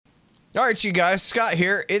All right, you guys, Scott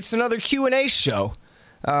here. It's another Q&A show.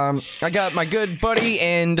 I got my good buddy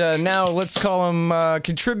and now let's call him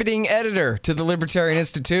contributing editor to the Libertarian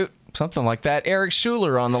Institute, something like that, Eric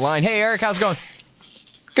Schuler on the line. Hey, Eric, how's it going?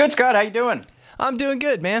 Good, Scott. How you doing? I'm doing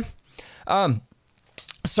good, man.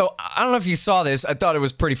 So I don't know if you saw this. I thought it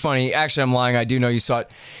was pretty funny. Actually, I'm lying. I do know you saw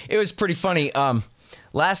it. It was pretty funny.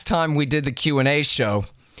 Last time we did the Q&A show,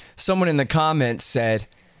 someone in the comments said,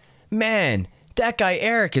 man, that guy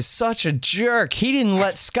Eric is such a jerk. He didn't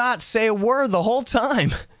let Scott say a word the whole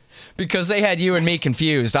time. Because they had you and me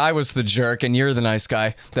confused. I was the jerk and you're the nice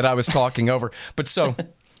guy that I was talking over. But so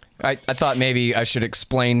I thought maybe I should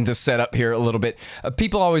explain the setup here a little bit.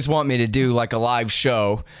 People always want me to do like a live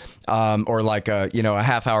show or like a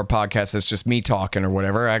half-hour podcast that's just me talking or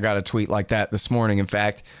whatever. I got a tweet like that this morning, in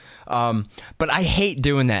fact. But I hate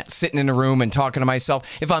doing that, sitting in a room and talking to myself.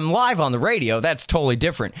 If I'm live on the radio, that's totally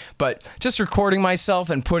different. But just recording myself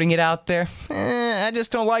and putting it out there, I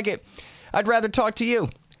just don't like it. I'd rather talk to you.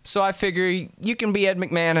 So I figure you can be Ed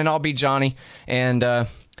McMahon and I'll be Johnny. And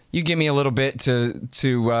you give me a little bit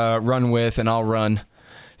to run with and I'll run.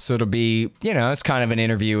 So it'll be, it's kind of an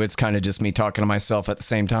interview. It's kind of just me talking to myself at the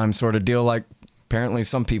same time sort of deal like apparently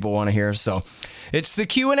some people want to hear. So it's the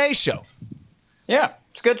Q&A show. Yeah,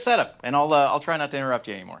 it's a good setup, and I'll try not to interrupt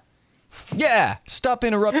you anymore. Yeah, stop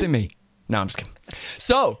interrupting me. No, I'm just kidding.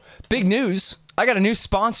 So, big news. I got a new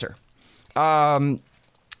sponsor.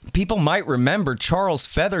 People might remember Charles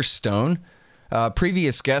Featherstone,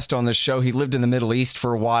 previous guest on this show. He lived in the Middle East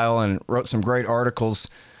for a while and wrote some great articles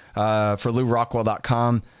for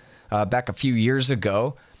LouRockwell.com back a few years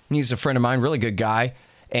ago. He's a friend of mine, really good guy,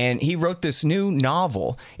 and he wrote this new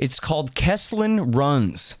novel. It's called Kesslin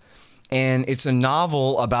Runs. And it's a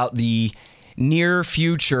novel about the near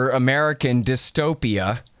future American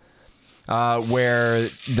dystopia where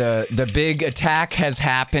the big attack has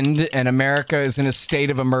happened and America is in a state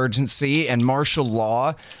of emergency and martial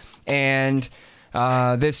law. And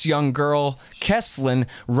this young girl, Kesslin,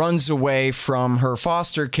 runs away from her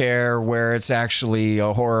foster care where it's actually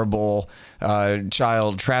a horrible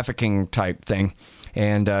child trafficking type thing.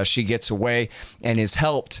 And she gets away and is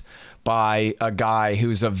helped by a guy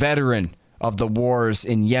who's a veteran of the wars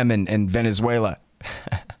in Yemen and Venezuela.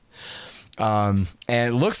 And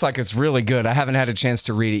it looks like it's really good. I haven't had a chance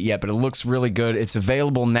to read it yet, but it looks really good. It's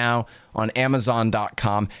available now on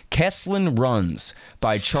Amazon.com. Kesslin Runs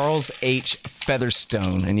by Charles H.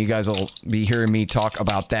 Featherstone. And you guys will be hearing me talk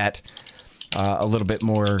about that a little bit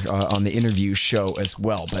more on the interview show as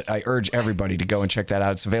well. But I urge everybody to go and check that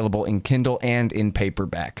out. It's available in Kindle and in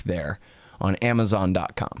paperback there on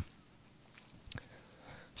Amazon.com.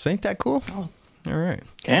 So ain't that cool? Oh. All right.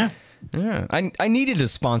 Yeah. Yeah. I needed a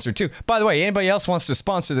sponsor too. By the way, anybody else wants to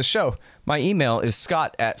sponsor the show, my email is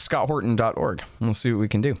scott@scotthorton.org. We'll see what we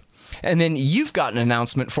can do. And then you've got an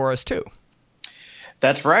announcement for us too.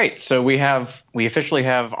 That's right. So we officially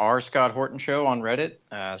have our Scott Horton show on Reddit,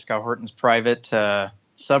 Scott Horton's private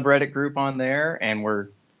subreddit group on there. And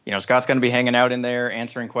Scott's going to be hanging out in there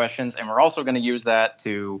answering questions. And we're also going to use that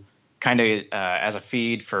to kind of as a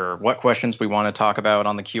feed for what questions we want to talk about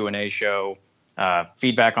on the Q&A show,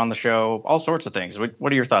 feedback on the show, all sorts of things.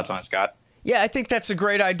 What are your thoughts on it, Scott? Yeah, I think that's a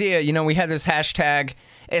great idea. We had this hashtag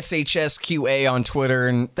SHSQA on Twitter,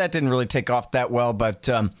 and that didn't really take off that well, but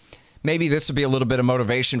maybe this would be a little bit of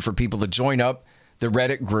motivation for people to join up the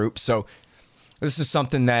Reddit group. So this is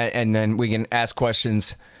something and then we can ask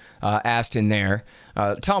questions asked in there.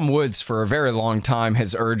 Tom Woods, for a very long time,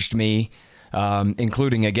 has urged me,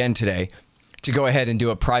 including again today, to go ahead and do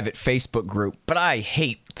a private Facebook group. But I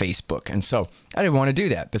hate Facebook, and so I didn't want to do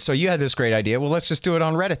that. But so you had this great idea. Well, let's just do it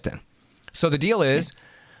on Reddit then. So the deal is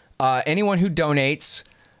anyone who donates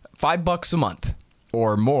 $5 a month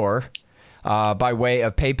or more by way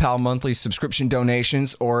of PayPal monthly subscription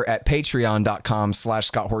donations or at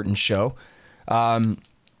patreon.com/Scott Horton Show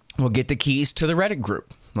will get the keys to the Reddit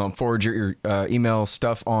group. I'll forward your email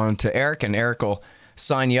stuff on to Eric, and Eric will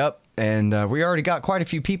sign you up. And we already got quite a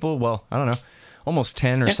few people. Well, I don't know, almost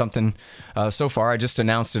 10 or something so far. I just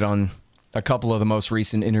announced it on a couple of the most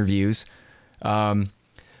recent interviews.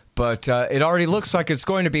 But it already looks like it's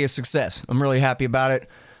going to be a success. I'm really happy about it.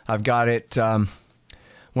 I've got it,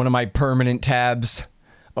 one of my permanent tabs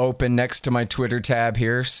open next to my Twitter tab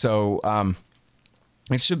here. So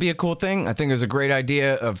it should be a cool thing. I think it was a great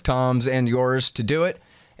idea of Tom's and yours to do it.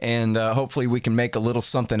 And hopefully we can make a little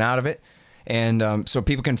something out of it. And so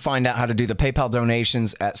people can find out how to do the PayPal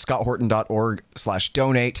donations at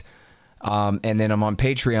scotthorton.org/donate. And then I'm on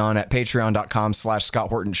Patreon at patreon.com/Scott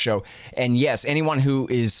Horton Show. And yes, anyone who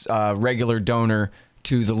is a regular donor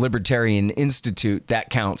to the Libertarian Institute, that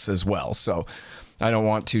counts as well. So I don't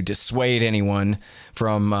want to dissuade anyone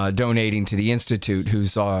from donating to the Institute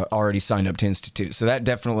who's already signed up to Institute. So that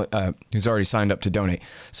definitely, who's already signed up to donate.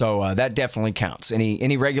 So that definitely counts.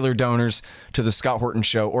 Any regular donors to the Scott Horton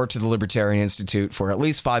Show or to the Libertarian Institute for at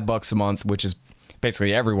least $5 a month, which is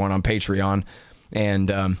basically everyone on Patreon,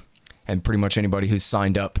 and pretty much anybody who's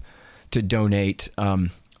signed up to donate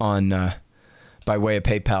by way of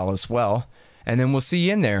PayPal as well. And then we'll see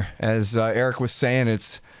you in there. As Eric was saying,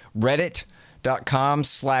 it's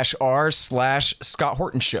reddit.com/r/Scott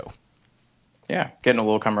Horton Show. Yeah, getting a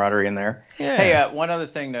little camaraderie in there. Yeah. Hey, one other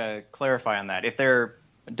thing to clarify on that. If they're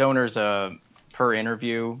donors per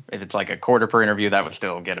interview, if it's like a quarter per interview, that would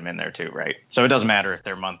still get them in there too, right? So it doesn't matter if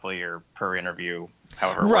they're monthly or per interview,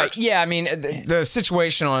 however it works. Yeah, I mean, the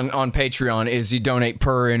situation on Patreon is you donate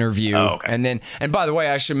per interview. Oh, okay. And by the way,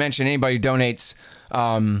 I should mention anybody who donates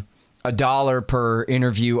 $1 per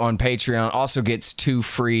interview on Patreon also gets 2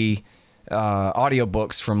 free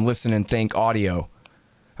audiobooks from Listen and Think Audio,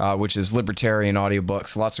 which is libertarian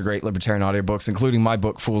audiobooks. Lots of great libertarian audiobooks, including my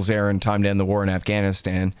book, Fool's Errand, Time to End the War in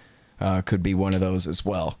Afghanistan, could be one of those as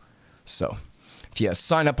well. So if you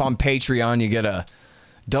sign up on Patreon, you get a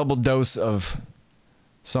double dose of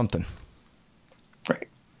something. Right.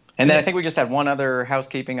 And then I think we just had one other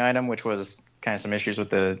housekeeping item, which was kind of some issues with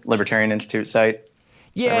the Libertarian Institute site.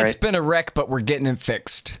 Yeah, right? It's been a wreck, but we're getting it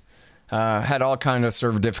fixed. Had all kind of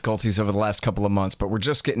server difficulties over the last couple of months, but we're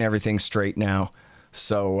just getting everything straight now.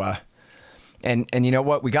 So, and you know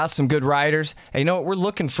what? We got some good writers. And you know what? We're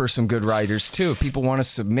looking for some good writers, too. If people want to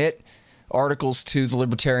submit articles to the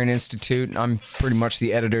Libertarian Institute, I'm pretty much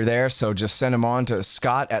the editor there, so just send them on to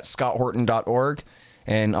scott@scotthorton.org,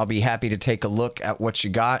 and I'll be happy to take a look at what you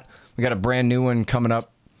got. We got a brand new one coming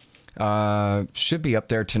up. Should be up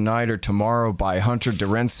there tonight or tomorrow by Hunter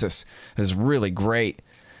Durensis. Is really great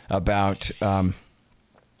about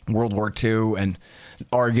World War II and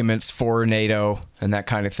arguments for NATO and that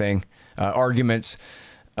kind of thing. Arguments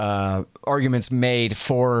made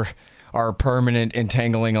for our permanent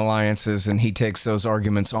entangling alliances, and he takes those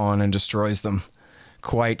arguments on and destroys them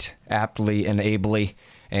quite aptly and ably.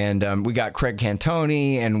 And we got Craig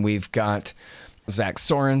Cantoni, and we've got Zach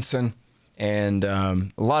Sorensen. And a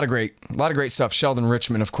lot of great stuff. Sheldon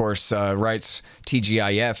Richman, of course, writes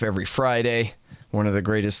TGIF every Friday. One of the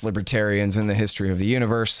greatest libertarians in the history of the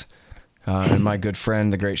universe, and my good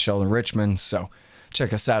friend, the great Sheldon Richman. So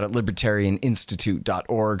check us out at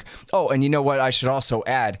libertarianinstitute.org. Oh, and you know what? I should also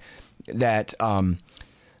add that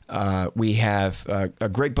we have a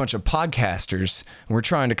great bunch of podcasters, and we're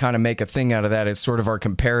trying to kind of make a thing out of that. It's sort of our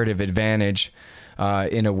comparative advantage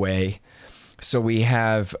in a way. So we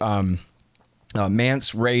have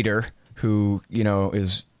Mance Raider, who, you know,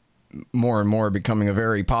 is more and more becoming a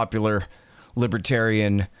very popular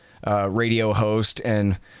libertarian radio host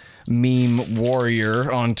and meme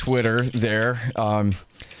warrior on Twitter there.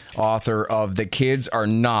 Author of The Kids Are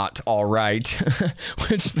Not All Right,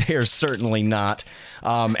 which they are certainly not.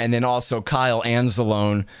 And then also Kyle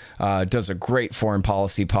Anzalone does a great foreign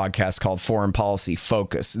policy podcast called Foreign Policy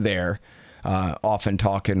Focus there, often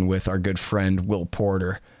talking with our good friend Will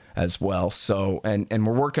Porter as well. So, and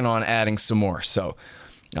we're working on adding some more. So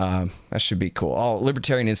that should be cool. All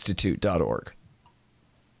libertarianinstitute.org.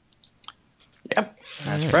 Yep,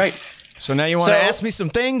 that's right. So now you want to ask me some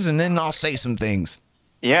things, and then I'll say some things.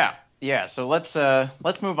 Yeah. So let's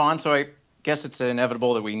move on. So I guess it's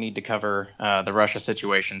inevitable that we need to cover the Russia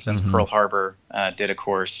situation since Pearl Harbor did, of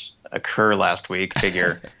course, occur last week.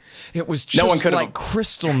 Figure it was just like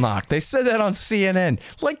Kristallnacht. They said that on CNN,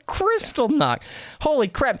 like Kristallnacht. Holy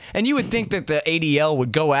crap! And you would think that the ADL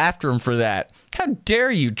would go after him for that. How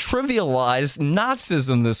dare you trivialize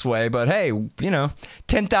Nazism this way? But hey, you know,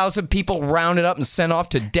 10,000 people rounded up and sent off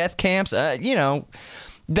to death camps. You know.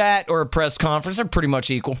 That or a press conference are pretty much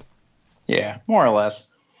equal. Yeah, more or less.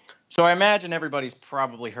 So I imagine everybody's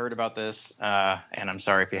probably heard about this, and I'm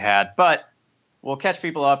sorry if you had, but we'll catch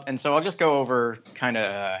people up. And so I'll just go over, kind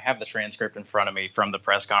of have the transcript in front of me from the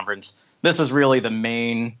press conference. This is really the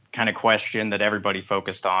main kind of question that everybody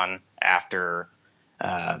focused on after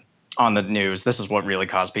on the news. This is what really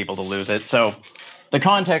caused people to lose it. So the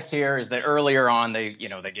context here is that earlier on, they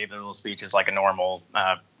gave their little speeches like a normal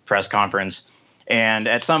press conference. And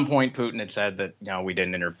at some point, Putin had said that, we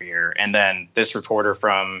didn't interfere. And then this reporter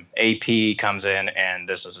from AP comes in, and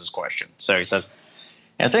this is his question. So he says,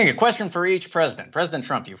 I think a question for each president. President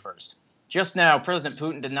Trump, you first. Just now, President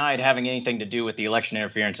Putin denied having anything to do with the election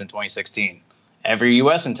interference in 2016. Every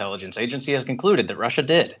U.S. intelligence agency has concluded that Russia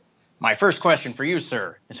did. My first question for you,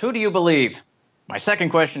 sir, is who do you believe? My second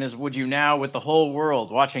question is, would you now, with the whole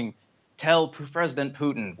world watching tell President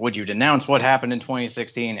Putin? Would you denounce what happened in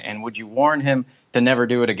 2016? And would you warn him to never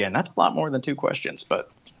do it again? That's a lot more than 2 questions,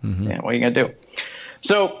 but yeah, what are you going to do?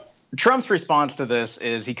 So Trump's response to this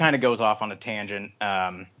is he kind of goes off on a tangent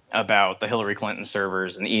about the Hillary Clinton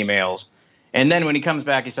servers and emails. And then when he comes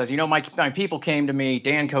back, he says, my people came to me,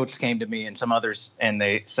 Dan Coates came to me and some others, and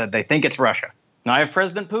they said they think it's Russia. Now, I have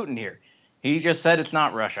President Putin here. He just said it's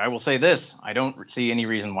not Russia. I will say this. I don't see any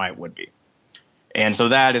reason why it would be. And so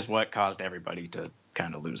that is what caused everybody to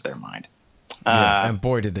kind of lose their mind. Yeah, and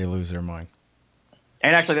boy, did they lose their mind.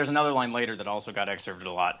 And actually, there's another line later that also got excerpted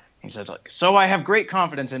a lot. He says, so I have great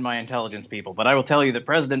confidence in my intelligence people, but I will tell you that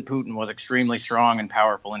President Putin was extremely strong and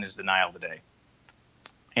powerful in his denial today.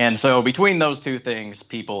 And so between those two things,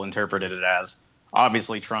 people interpreted it as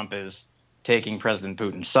obviously Trump is taking President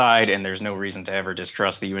Putin's side, and there's no reason to ever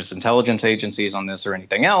distrust the U.S. intelligence agencies on this or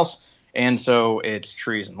anything else. And so it's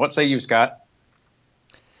treason. What say you, Scott?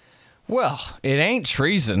 Well, it ain't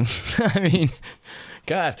treason. I mean,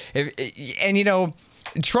 God.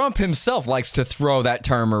 Trump himself likes to throw that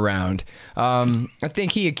term around. I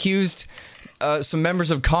think he accused some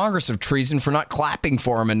members of Congress of treason for not clapping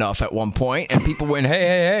for him enough at one point, and people went,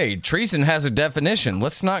 hey, treason has a definition.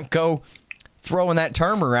 Let's not go throwing that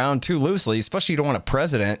term around too loosely, especially you don't want a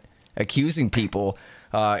president accusing people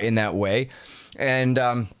in that way. And,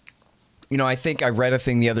 I think I read a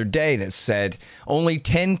thing the other day that said only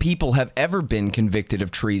 10 people have ever been convicted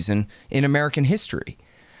of treason in American history.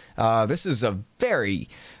 This is a very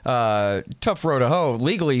tough road to hoe.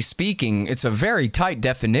 Legally speaking, it's a very tight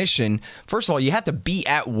definition. First of all, you have to be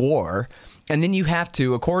at war, and then you have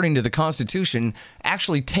to, according to the Constitution,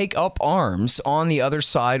 actually take up arms on the other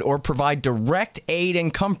side or provide direct aid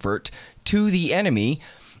and comfort to the enemy.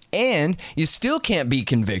 And you still can't be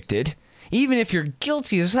convicted, even if you're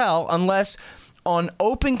guilty as hell, unless on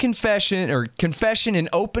open confession or confession in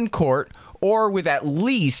open court or with at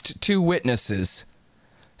least 2 witnesses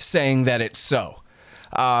saying that it's so.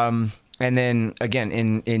 And then again,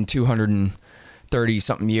 in 230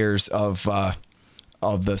 something years of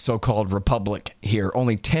the so-called republic here,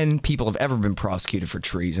 only 10 people have ever been prosecuted for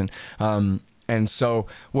treason. And so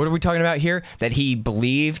what are we talking about here? That he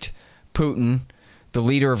believed Putin, the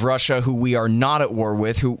leader of Russia, who we are not at war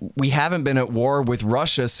with, who we haven't been at war with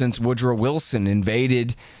Russia since Woodrow Wilson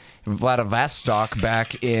invaded Vladivostok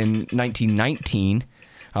back in 1919.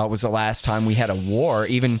 Was the last time we had a war.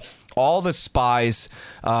 Even all the spies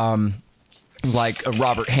like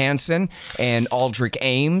Robert Hansen and Aldrich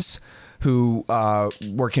Ames, who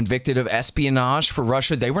were convicted of espionage for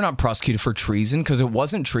Russia, they were not prosecuted for treason because it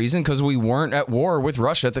wasn't treason because we weren't at war with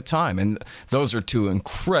Russia at the time. And those are 2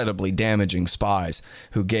 incredibly damaging spies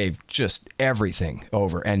who gave just everything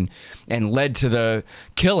over and led to the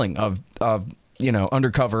killing of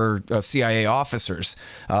undercover CIA officers,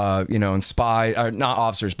 and not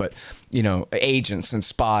officers, but, agents and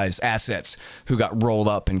spies, assets who got rolled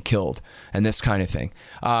up and killed and this kind of thing.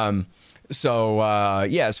 As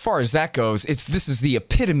far as that goes, this is the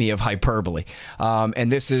epitome of hyperbole.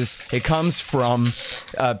 And it comes from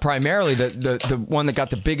primarily the one that got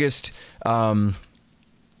the biggest, the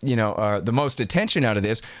most attention out of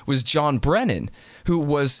this was John Brennan, who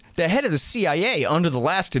was the head of the CIA under the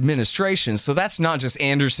last administration. So that's not just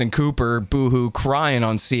Anderson Cooper boohoo crying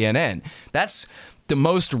on CNN. That's the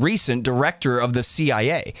most recent director of the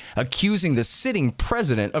CIA accusing the sitting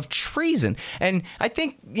president of treason. And I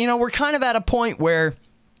think, we're kind of at a point where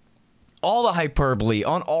all the hyperbole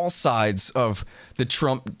on all sides of the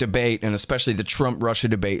Trump debate, and especially the Trump-Russia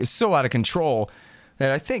debate, is so out of control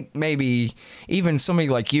that I think maybe even somebody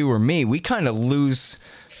like you or me, we kind of lose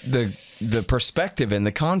the perspective and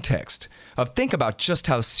the context of think about just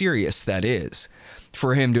how serious that is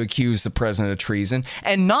for him to accuse the president of treason,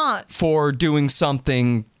 and not for doing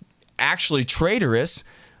something actually traitorous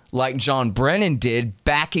like John Brennan did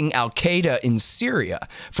backing al-Qaeda in Syria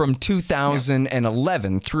from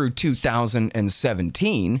 2011 through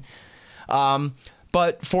 2017,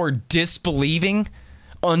 but for disbelieving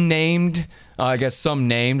unnamed, I guess some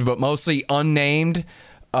named, but mostly unnamed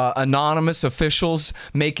anonymous officials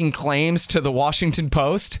making claims to the Washington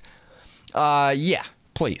Post.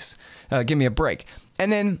 Please give me a break. And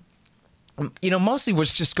then, mostly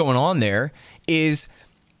what's just going on there is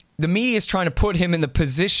the media is trying to put him in the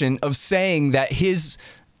position of saying that his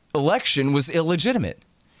election was illegitimate,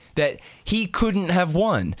 that he couldn't have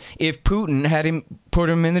won if Putin had put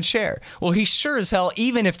him in the chair. Well, he sure as hell,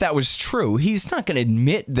 even if that was true, he's not going to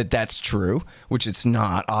admit that that's true, which it's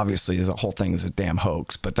not. Obviously, the whole thing is a damn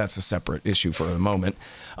hoax, but that's a separate issue for the moment.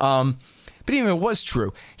 But even if it was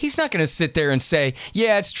true, he's not going to sit there and say,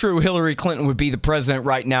 yeah, it's true, Hillary Clinton would be the president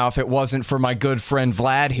right now if it wasn't for my good friend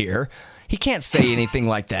Vlad here. He can't say anything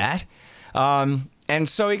like that. And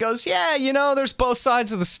so he goes, yeah, there's both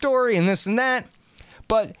sides of the story and this and that.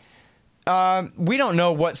 But we don't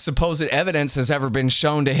know what supposed evidence has ever been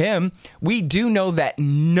shown to him. We do know that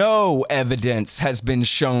no evidence has been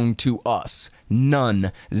shown to us.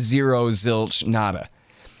 None. Zero, zilch, nada.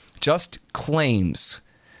 Just claims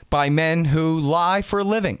by men who lie for a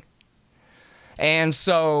living. And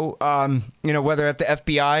so, whether at the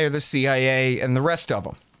FBI or the CIA and the rest of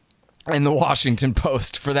them, and the Washington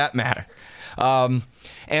Post for that matter.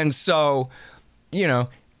 And so, I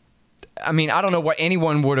don't know what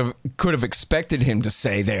anyone could have expected him to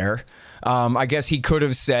say there. I guess he could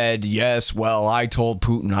have said, yes, well, I told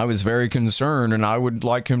Putin I was very concerned and I would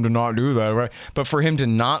like him to not do that. Right? But for him to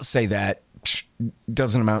not say that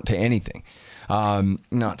doesn't amount to anything.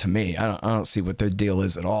 Not to me. I don't see what the deal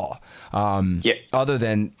is at all. Other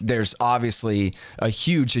than there's obviously a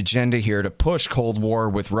huge agenda here to push Cold War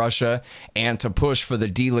with Russia and to push for the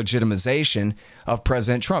delegitimization of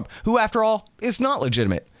President Trump, who, after all, is not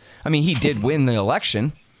legitimate. I mean, he did win the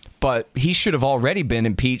election, but he should have already been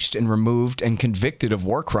impeached and removed and convicted of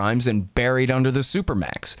war crimes and buried under the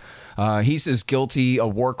Supermax. He's as guilty a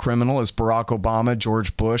war criminal as Barack Obama,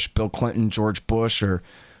 George Bush, Bill Clinton, George Bush, or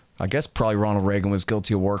I guess probably Ronald Reagan was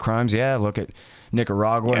guilty of war crimes. Yeah, look at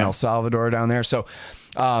Nicaragua and El Salvador down there. So,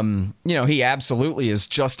 he absolutely is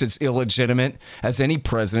just as illegitimate as any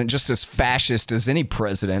president, just as fascist as any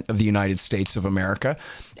president of the United States of America.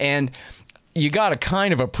 And you got to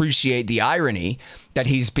kind of appreciate the irony that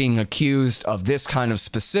he's being accused of this kind of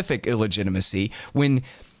specific illegitimacy when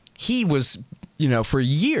he was, for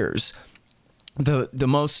years, the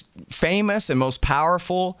most famous and most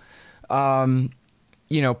powerful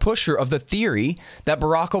pusher of the theory that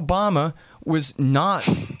Barack Obama was not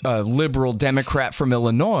a liberal Democrat from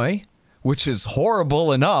Illinois, which is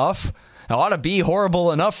horrible enough. It ought to be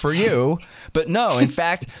horrible enough for you. But no, in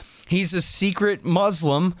fact, he's a secret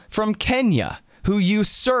Muslim from Kenya who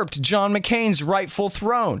usurped John McCain's rightful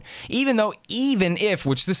throne. Even if,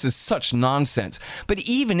 which this is such nonsense, but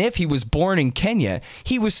even if he was born in Kenya,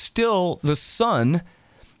 he was still the son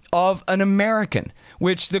of an American,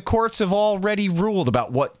 which the courts have already ruled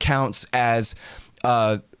about what counts as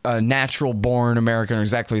a natural-born American, or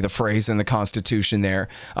exactly the phrase in the Constitution there.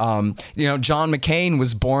 John McCain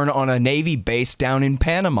was born on a Navy base down in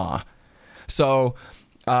Panama. So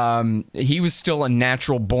he was still a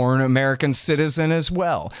natural-born American citizen as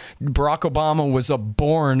well. Barack Obama was a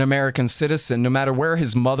born American citizen no matter where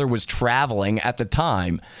his mother was traveling at the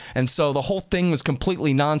time. And so the whole thing was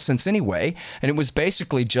completely nonsense anyway, and it was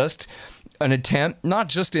basically just an attempt, not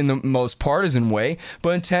just in the most partisan way, but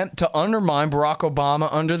an attempt to undermine Barack Obama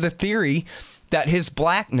under the theory that his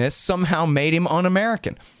blackness somehow made him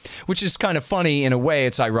un-American, which is kind of funny in a way.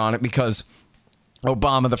 It's ironic because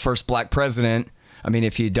Obama, the first black president, I mean,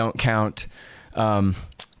 if you don't count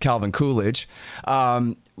Calvin Coolidge,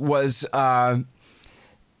 was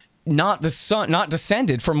not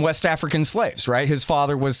descended from West African slaves, right? His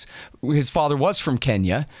father was from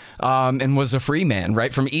Kenya and was a free man,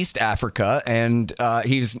 right, from East Africa, and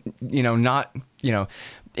he's not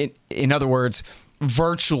in other words,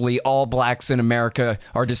 virtually all blacks in America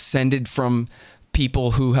are descended from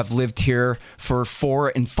people who have lived here for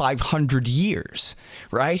 400 and 500 years,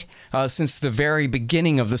 right? Since the very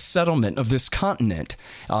beginning of the settlement of this continent.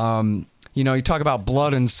 You talk about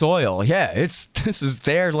blood and soil. Yeah, this is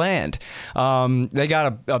their land. They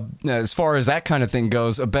got as far as that kind of thing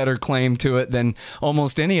goes, a better claim to it than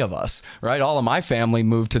almost any of us, right? All of my family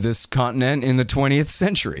moved to this continent in the 20th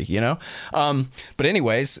century, But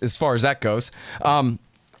anyways, as far as that goes,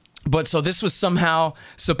 but so this was somehow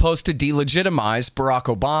supposed to delegitimize Barack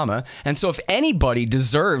Obama. And so if anybody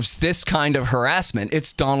deserves this kind of harassment,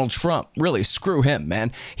 it's Donald Trump. Really, screw him,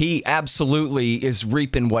 man. He absolutely is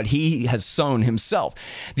reaping what he has sown himself.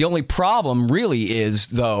 The only problem really is,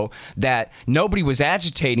 though, that nobody was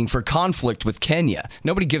agitating for conflict with Kenya.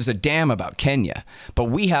 Nobody gives a damn about Kenya.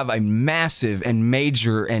 But we have a massive and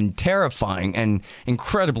major and terrifying and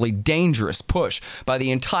incredibly dangerous push by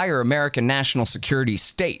the entire American national security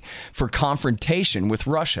state for confrontation with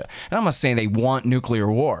Russia. And I'm not saying they want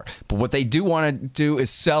nuclear war, but what they do want to do is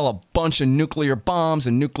sell a bunch of nuclear bombs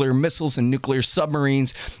and nuclear missiles and nuclear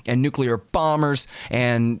submarines and nuclear bombers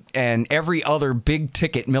and every other big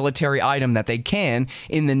ticket military item that they can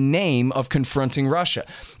in the name of confronting Russia.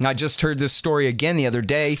 And I just heard this story again the other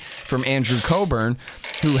day from Andrew Coburn,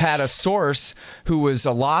 who had a source who was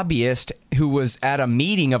a lobbyist who was at a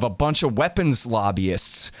meeting of a bunch of weapons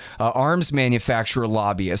lobbyists, arms manufacturer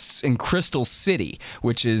lobbyists in Crystal City,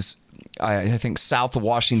 which is I think south of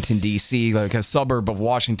Washington, D.C., like a suburb of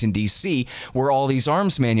Washington, D.C., where all these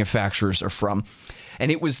arms manufacturers are from. And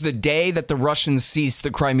it was the day that the Russians seized the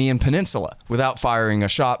Crimean Peninsula without firing a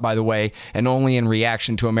shot, by the way, and only in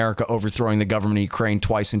reaction to America overthrowing the government of Ukraine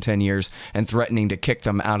twice in 10 years and threatening to kick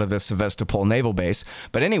them out of the Sevastopol naval base.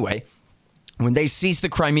 But anyway, when they seized the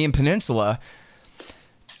Crimean Peninsula,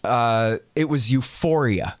 it was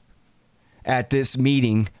euphoria at this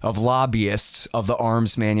meeting of lobbyists of the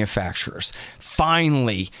arms manufacturers.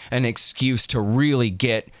 Finally, an excuse to really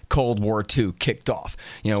get Cold War II kicked off.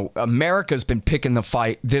 You know, America's been picking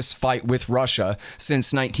this fight with Russia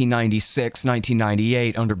since 1996,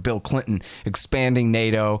 1998 under Bill Clinton, expanding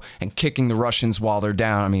NATO and kicking the Russians while they're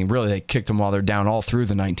down. I mean, really, they kicked them while they're down all through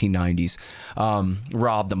the 1990s,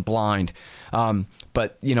 robbed them blind.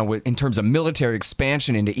 But, you know, in terms of military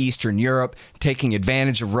expansion into Eastern Europe, taking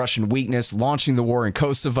advantage of Russian weakness, launching the war in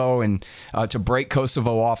Kosovo and to break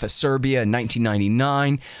Kosovo off of Serbia in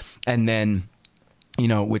 1999, and then, you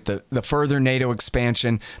know, with the further NATO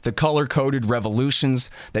expansion, the color-coded revolutions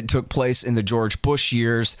that took place in the George Bush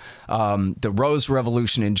years, the Rose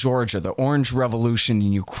Revolution in Georgia, the Orange Revolution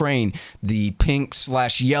in Ukraine, the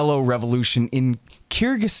pink/yellow revolution in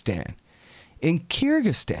Kyrgyzstan.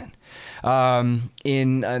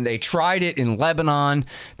 And they tried it in Lebanon.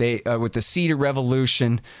 They with the Cedar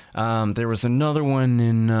Revolution. There was another one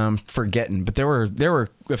in forgetting, but there were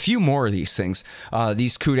a few more of these things.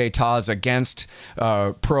 These coups d'états against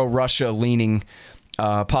pro-Russia leaning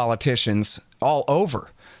politicians all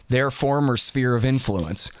over their former sphere of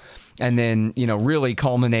influence, and then, you know, really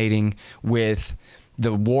culminating with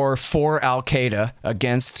the war for Al-Qaeda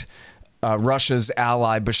against Russia's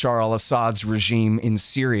ally Bashar al-Assad's regime in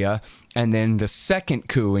Syria, and then the second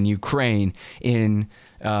coup in Ukraine in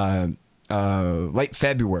late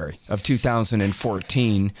February of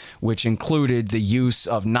 2014, which included the use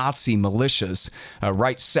of Nazi militias,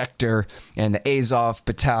 Right Sector and the Azov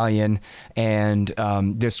Battalion, and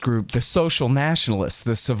this group, the Social Nationalists,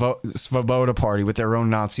 the Svoboda Party, with their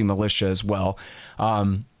own Nazi militia as well.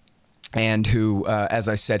 And who, as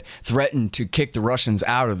I said, threatened to kick the Russians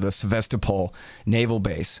out of the Sevastopol naval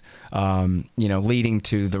base, leading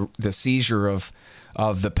to the seizure of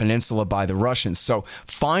the peninsula by the Russians. So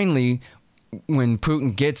finally, when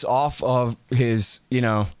Putin gets off of his,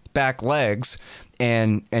 back legs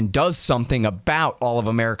and does something about all of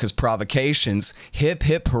America's provocations, hip,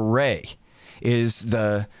 hip, hooray, is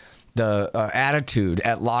the attitude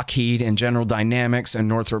at Lockheed and General Dynamics and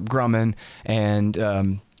Northrop Grumman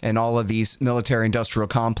and all of these military-industrial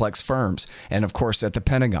complex firms, and of course at the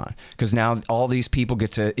Pentagon, because now all these people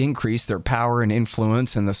get to increase their power and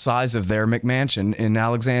influence and the size of their McMansion in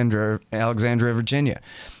Alexandria, Virginia.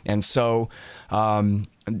 And so,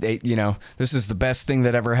 this is the best thing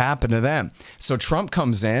that ever happened to them. So Trump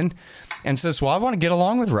comes in and says, well, I want to get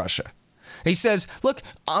along with Russia. He says, look,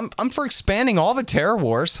 I'm for expanding all the terror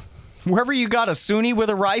wars. Wherever you got a Sunni with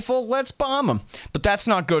a rifle, let's bomb them. But that's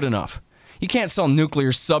not good enough. You can't sell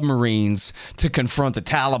nuclear submarines to confront the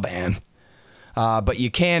Taliban, but you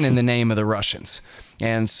can in the name of the Russians.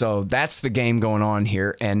 And so that's the game going on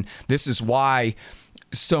here. And this is why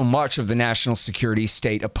so much of the national security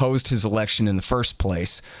state opposed his election in the first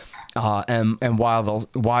place, and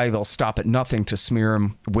why they'll stop at nothing to smear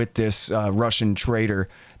him with this Russian traitor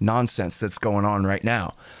nonsense that's going on right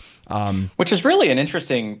now. Which is really an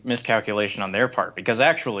interesting miscalculation on their part, because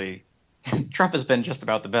actually Trump has been just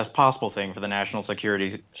about the best possible thing for the national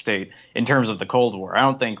security state in terms of the Cold War. I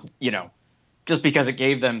don't think, just because it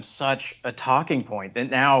gave them such a talking point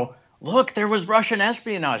that now, look, there was Russian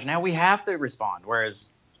espionage. Now we have to respond. Whereas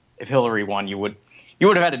if Hillary won, you would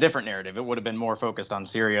have had a different narrative. It would have been more focused on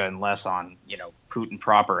Syria and less on, Putin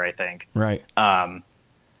proper, I think. Right. But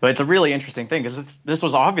it's a really interesting thing because this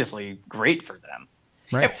was obviously great for them.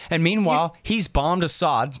 Right. And meanwhile, he's bombed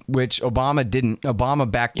Assad, which Obama didn't.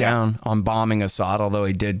 Obama backed down on bombing Assad, although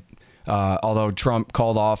he did. Although Trump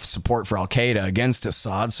called off support for Al-Qaeda against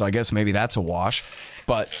Assad, so I guess maybe that's a wash.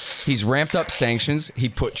 But he's ramped up sanctions. He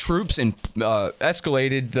put troops in,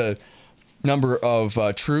 escalated the number of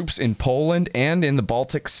troops in Poland and in the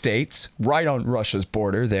Baltic states, right on Russia's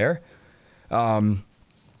border there.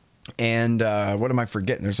 And what am I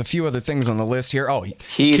forgetting? There's a few other things on the list here. Oh,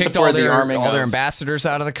 he kicked all their ambassadors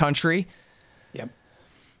out of the country. Yep.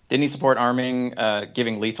 Didn't he support arming,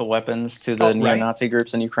 giving lethal weapons to the neo-Nazi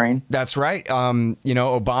groups in Ukraine? That's right.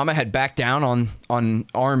 Obama had backed down on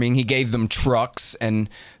arming. He gave them trucks and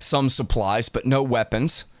some supplies, but no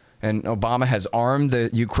weapons. And Obama has armed the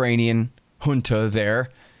Ukrainian junta there.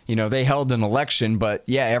 They held an election, but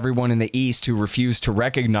everyone in the East who refused to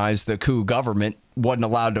recognize the coup government wasn't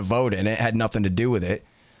allowed to vote in it. It had nothing to do with it.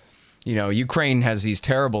 Ukraine has these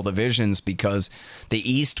terrible divisions because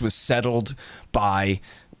the East was settled by,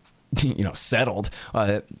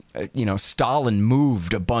 Stalin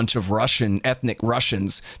moved a bunch of ethnic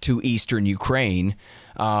Russians to Eastern Ukraine.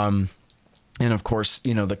 And of course,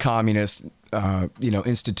 the communists,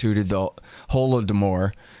 instituted the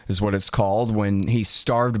Holodomor, is what it's called, when he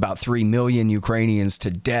starved about 3 million Ukrainians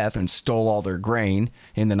to death and stole all their grain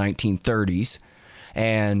in the 1930s.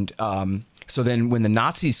 And so then when the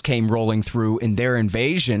Nazis came rolling through in their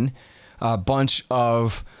invasion, a bunch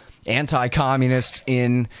of anti-communists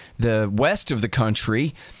in the west of the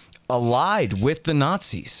country allied with the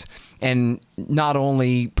Nazis and not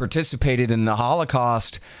only participated in the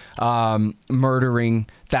Holocaust, murdering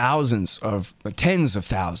tens of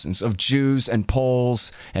thousands of Jews and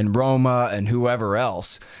Poles and Roma and whoever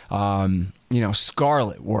else,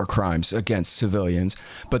 scarlet war crimes against civilians,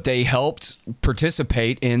 but they helped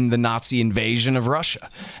participate in the Nazi invasion of Russia.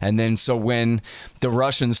 And then so when the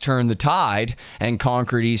Russians turned the tide and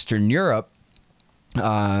conquered Eastern Europe,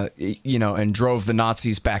 and drove the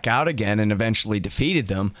Nazis back out again and eventually defeated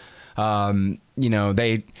them,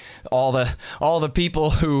 they all the people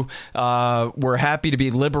who were happy to be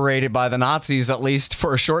liberated by the Nazis, at least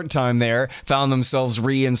for a short time there, found themselves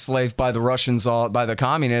re-enslaved by the Russians, by the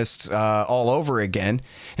communists all over again.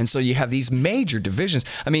 And so you have these major divisions.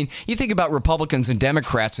 I mean, you think about Republicans and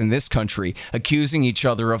Democrats in this country accusing each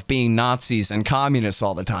other of being Nazis and communists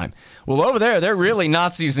all the time. Well, over there, they're really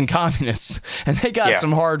Nazis and communists, and they got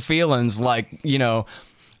some hard feelings, like,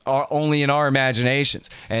 are only in our imaginations.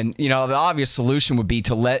 And, the obvious solution would be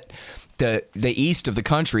to let the east of the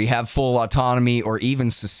country have full autonomy or even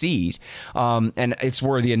secede. And it's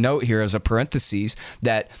worthy of note here as a parenthesis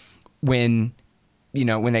that when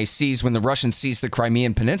the Russians seized the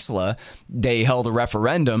Crimean Peninsula, they held a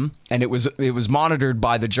referendum, and it was monitored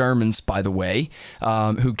by the Germans, by the way,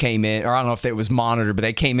 who came in, or I don't know if it was monitored, but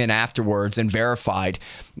they came in afterwards and verified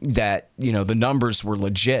that, the numbers were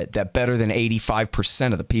legit, that better than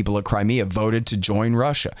 85% of the people of Crimea voted to join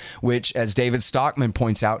Russia, which, as David Stockman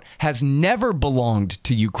points out, has never belonged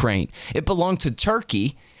to Ukraine. It belonged to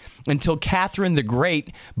Turkey until Catherine the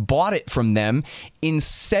Great bought it from them in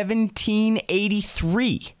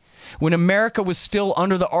 1783, when America was still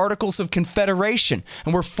under the Articles of Confederation,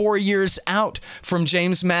 and we're 4 years out from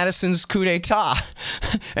James Madison's coup d'etat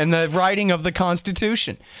and the writing of the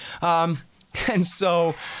Constitution.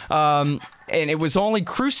 And it was only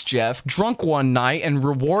Khrushchev, drunk one night and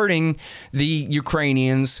rewarding the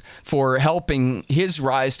Ukrainians for helping his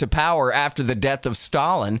rise to power after the death of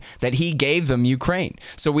Stalin, that he gave them Ukraine.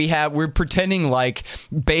 So we're pretending like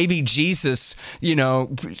baby Jesus,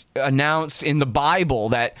 announced in the Bible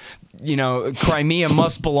that, Crimea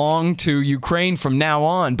must belong to Ukraine from now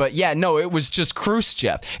on. But yeah, no, it was just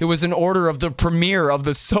Khrushchev. It was an order of the premier of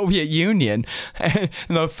the Soviet Union,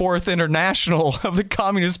 the Fourth International of the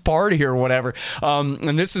Communist Party or whatever.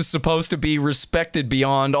 And this is supposed to be respected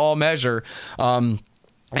beyond all measure. And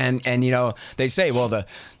they say, well, the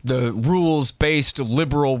rules-based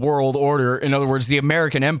liberal world order, in other words, the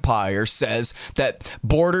American empire, says that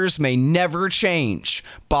borders may never change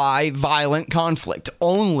by violent conflict,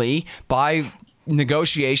 only by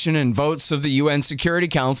negotiation and votes of the UN Security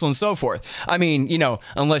Council and so forth. I mean,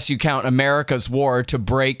 unless you count America's war to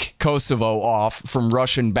break Kosovo off from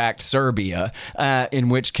Russian-backed Serbia, in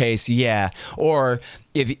which case, yeah. Or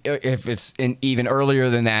if it's even earlier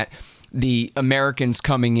than that, the Americans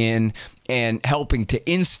coming in and helping to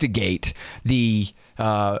instigate the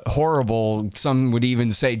horrible, some would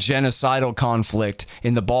even say genocidal conflict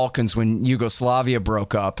in the Balkans when Yugoslavia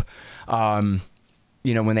broke up. When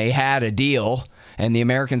they had a deal and the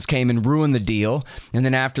Americans came and ruined the deal. And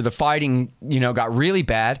then after the fighting, got really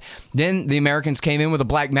bad, then the Americans came in with a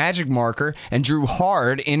black magic marker and drew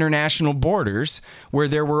hard international borders where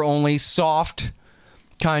there were only soft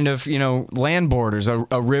kind of, land borders,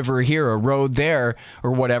 a river here, a road there,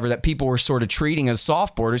 or whatever, that people were sort of treating as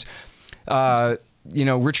soft borders.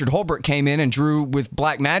 Richard Holbrooke came in and drew with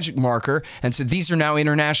black magic marker and said, these are now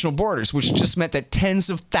international borders, which just meant that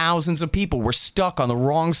tens of thousands of people were stuck on the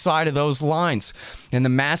wrong side of those lines. And the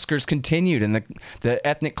massacres continued, and the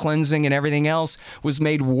ethnic cleansing and everything else was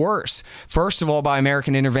made worse. First of all, by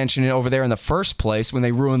American intervention over there in the first place when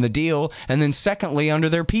they ruined the deal, and then secondly, under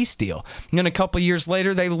their peace deal. And then a couple of years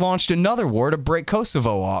later, they launched another war to break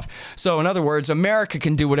Kosovo off. So in other words, America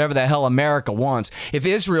can do whatever the hell America wants. If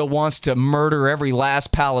Israel wants to murder every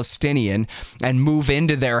last Palestinian and move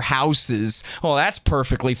into their houses, well, that's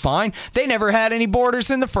perfectly fine. They never had any borders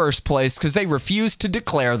in the first place because they refused to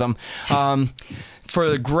declare them. For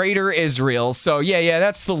the greater Israel. So yeah,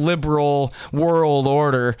 that's the liberal world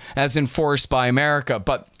order as enforced by America.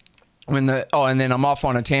 But and then I'm off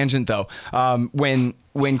on a tangent though.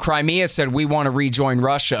 When Crimea said we want to rejoin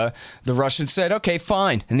Russia, the Russians said, okay,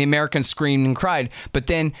 fine. And the Americans screamed and cried. But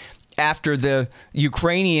then after the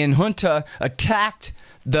Ukrainian junta attacked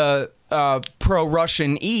the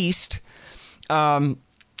pro-Russian East, and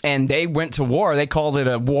they went to war, they called it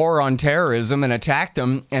a war on terrorism and attacked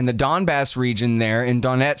them. And the Donbass region there in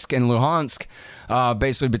Donetsk and Luhansk,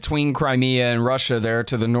 basically between Crimea and Russia there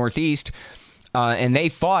to the northeast, and they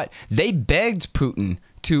fought. They begged Putin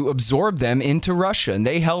to absorb them into Russia. And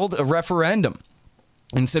they held a referendum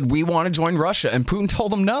and said, we want to join Russia. And Putin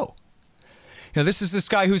told them no. This is this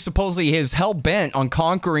guy who supposedly is hell-bent on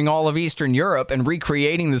conquering all of Eastern Europe and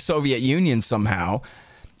recreating the Soviet Union somehow.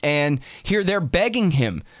 And here they're begging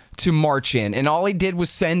him to march in. And all he did was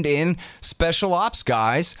send in special ops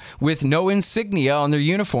guys with no insignia on their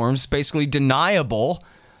uniforms, basically deniable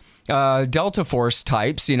Delta Force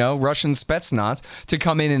types, Russian Spetsnaz, to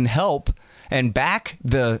come in and help and back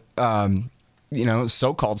the,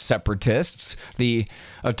 so-called separatists, the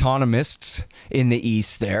autonomists in the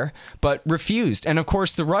east there, but refused. And of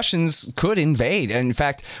course, the Russians could invade. And in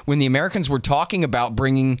fact, when the Americans were talking about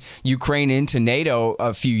bringing Ukraine into NATO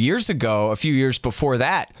a few years before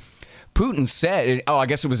that, Putin said, I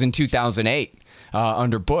guess it was in 2008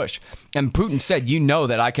 under Bush, and Putin said,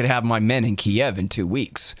 that I could have my men in Kiev in 2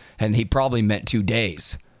 weeks. And he probably meant 2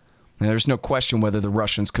 days. Now, there's no question whether the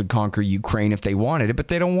Russians could conquer Ukraine if they wanted it, but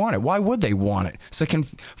they don't want it. Why would they want it? So they can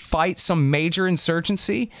fight some major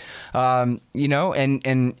insurgency, and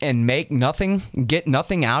make nothing, get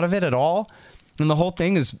nothing out of it at all. And the whole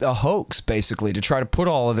thing is a hoax, basically, to try to put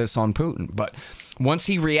all of this on Putin. But once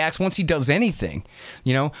he reacts, once he does anything,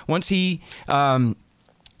 once he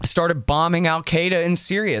started bombing Al-Qaeda in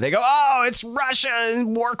Syria. They go, oh, it's Russia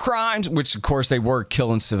and war crimes, which, of course, they were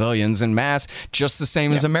killing civilians en masse, just the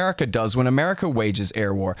same as America does when America wages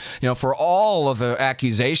air war. For all of the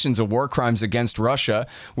accusations of war crimes against Russia,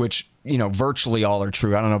 which, virtually all are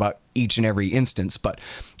true. I don't know about each and every instance, but,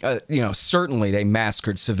 certainly they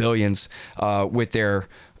massacred civilians with their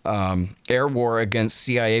air war against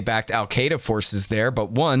CIA-backed Al-Qaeda forces there, but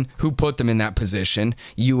one, who put them in that position?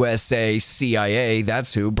 USA, CIA,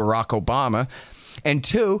 that's who, Barack Obama. And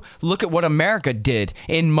two, look at what America did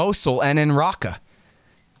in Mosul and in Raqqa.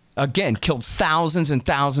 Again, killed thousands and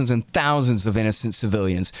thousands and thousands of innocent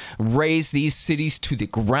civilians, razed these cities to the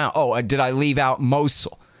ground. Oh, did I leave out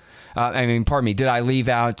Mosul? Did I leave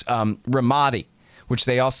out Ramadi, which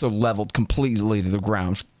they also leveled completely to the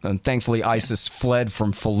ground. And thankfully, ISIS fled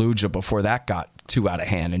from Fallujah before that got too out of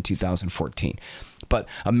hand in 2014. But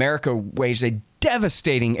America waged a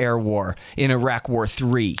devastating air war in Iraq War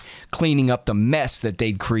III, cleaning up the mess that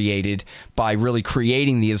they'd created by really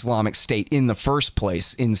creating the Islamic State in the first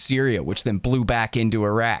place in Syria, which then blew back into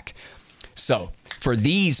Iraq. So for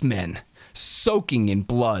these men, soaking in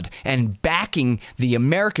blood and backing the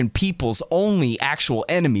American people's only actual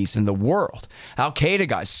enemies in the world, Al-Qaeda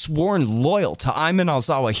guys sworn loyal to Ayman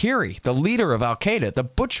al-Zawahiri, the leader of Al-Qaeda, the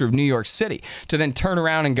butcher of New York City, to then turn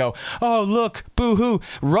around and go, oh, look, boo-hoo,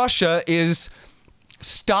 Russia is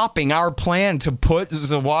stopping our plan to put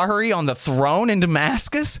Zawahiri on the throne in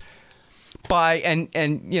Damascus.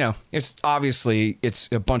 It's obviously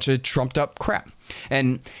a bunch of trumped up crap.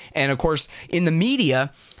 And of course, in the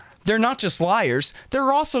media, they're not just liars,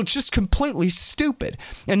 they're also just completely stupid.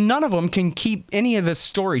 And none of them can keep any of this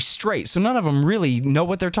story straight. So none of them really know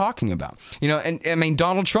what they're talking about.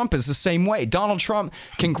 Donald Trump is the same way. Donald Trump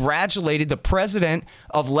congratulated the president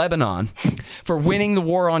of Lebanon for winning the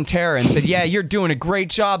war on terror and said, yeah, you're doing a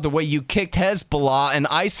great job the way you kicked Hezbollah and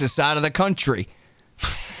ISIS out of the country.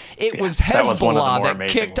 It was Hezbollah that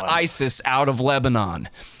kicked ISIS out of Lebanon.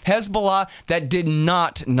 Hezbollah that did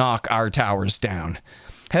not knock our towers down.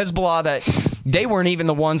 Hezbollah that they weren't even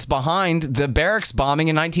the ones behind the barracks bombing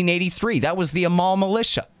in 1983. That was the Amal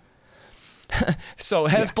militia. So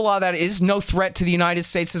Hezbollah that is no threat to the United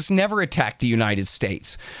States, has never attacked the United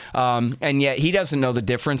States. And yet he doesn't know the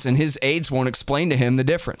difference, and his aides won't explain to him the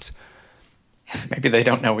difference. Maybe they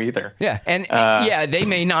don't know either. Yeah, and they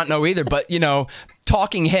may not know either, but,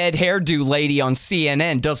 talking head hairdo lady on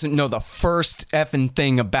CNN doesn't know the first effing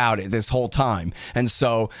thing about it this whole time. And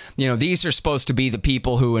so, these are supposed to be the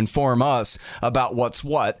people who inform us about what's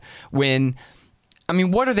what when...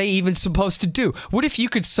 what are they even supposed to do? What if you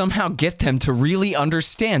could somehow get them to really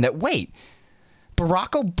understand that, wait,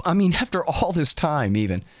 after all this time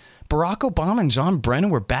even, Barack Obama and John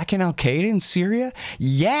Brennan were backing Al-Qaeda in Syria?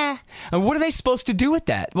 Yeah. And what are they supposed to do with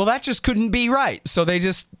that? Well, that just couldn't be right. So they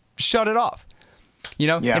just shut it off.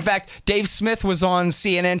 In fact, Dave Smith was on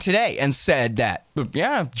CNN today and said that,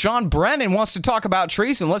 yeah, John Brennan wants to talk about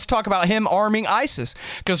treason. Let's talk about him arming ISIS.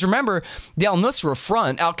 Because remember, the al-Nusra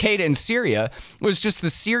Front, Al-Qaeda in Syria, was just the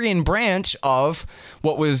Syrian branch of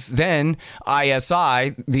what was then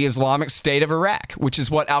ISI, the Islamic State of Iraq, which is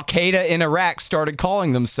what Al-Qaeda in Iraq started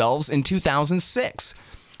calling themselves in 2006.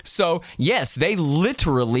 So, yes, they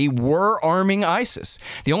literally were arming ISIS.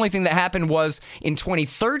 The only thing that happened was in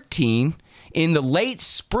 2013, in the late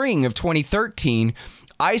spring of 2013,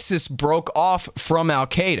 ISIS broke off from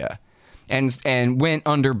Al-Qaeda and went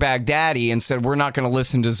under Baghdadi and said, we're not going to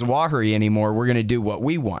listen to Zawahiri anymore. We're going to do what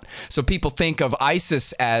we want. So people think of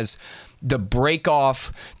ISIS as the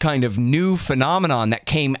break-off kind of new phenomenon that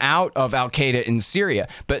came out of Al-Qaeda in Syria.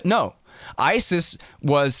 But no, ISIS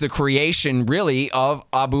was the creation, really, of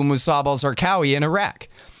Abu Musab al-Zarqawi in Iraq,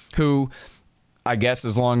 who, I guess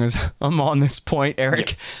as long as I'm on this point,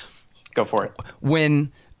 Eric... Yeah. Go for it.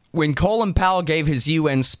 When Colin Powell gave his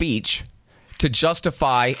UN speech to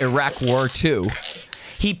justify Iraq War II,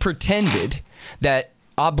 he pretended that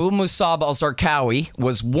Abu Musab al-Zarqawi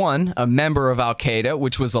was, one, a member of Al-Qaeda,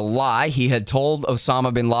 which was a lie. He had told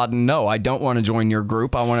Osama bin Laden, no, I don't want to join your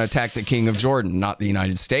group. I want to attack the King of Jordan, not the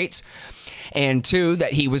United States. And two,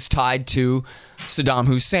 that he was tied to Saddam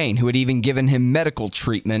Hussein, who had even given him medical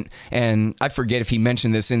treatment. And I forget if he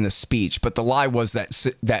mentioned this in the speech, but the lie was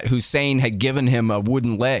that Hussein had given him a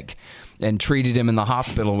wooden leg and treated him in the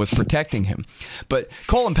hospital, was protecting him. But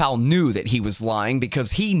Colin Powell knew that he was lying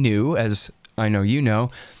because he knew, as I know you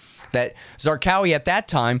know, that Zarqawi at that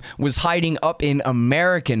time was hiding up in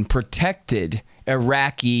American protected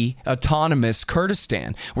Iraqi autonomous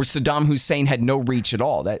Kurdistan, where Saddam Hussein had no reach at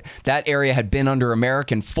all. That area had been under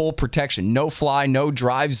American full protection, no fly, no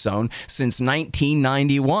drive zone since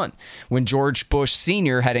 1991, when George Bush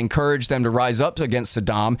Sr. had encouraged them to rise up against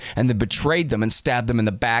Saddam and then betrayed them and stabbed them in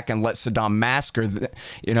the back and let Saddam massacre,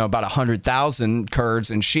 about 100,000 Kurds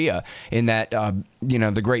and Shia in that,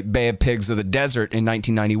 the Great Bay of Pigs of the Desert in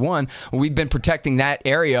 1991. We've been protecting that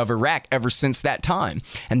area of Iraq ever since that time.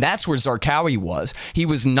 And that's where Zarqawi was. He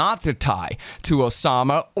was not the tie to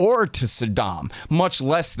Osama or to Saddam, much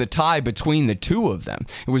less the tie between the two of them.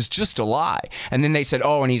 It was just a lie. And then they said,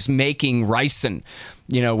 oh, and he's making ricin,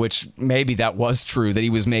 which maybe that was true that he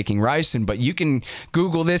was making ricin, but you can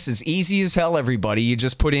Google this as easy as hell, everybody. You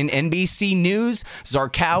just put in NBC News,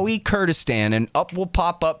 Zarqawi, Kurdistan, and up will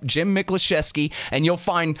pop up Jim Miklaszewski, and you'll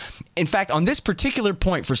find, in fact, on this particular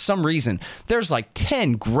point, for some reason, there's like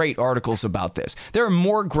 10 great articles about this. There are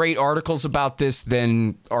more great articles about this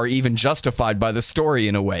than are even justified by the story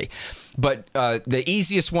in a way. But the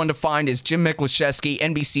easiest one to find is Jim Miklaszewski,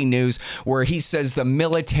 NBC News, where he says the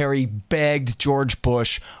military begged George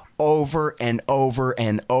Bush over and over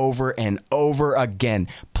and over and over again,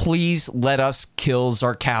 please let us kill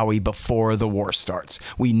Zarqawi before the war starts.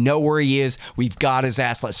 We know where he is. We've got his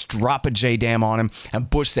ass. Let's drop a JDAM on him. And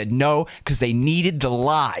Bush said no, because they needed to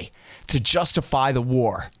lie to justify the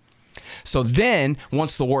war. So then,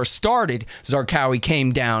 once the war started, Zarqawi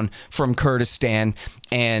came down from Kurdistan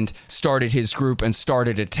and started his group and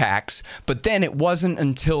started attacks. But then it wasn't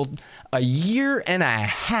until a year and a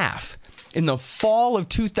half, in the fall of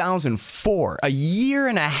 2004, a year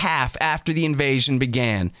and a half after the invasion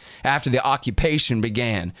began, after the occupation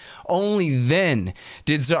began, only then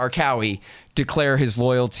did Zarqawi declare his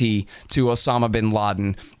loyalty to Osama bin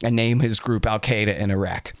Laden and name his group Al-Qaeda in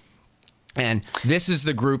Iraq. And this is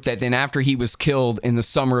the group that then, after he was killed in the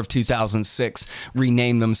summer of 2006,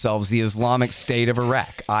 renamed themselves the Islamic State of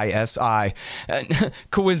Iraq, ISI,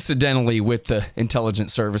 coincidentally with the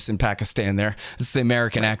intelligence service in Pakistan there. It's the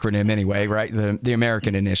American acronym anyway, right? The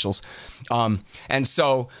American initials. And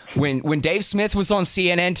so when Dave Smith was on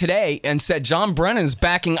CNN today and said John Brennan's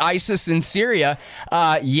backing ISIS in Syria,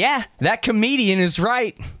 yeah, that comedian is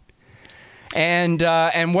right. And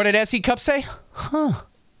what did S.E. Cupp say? Huh.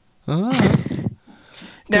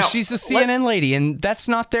 Because she's a CNN lady, and that's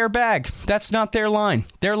not their bag. That's not their line.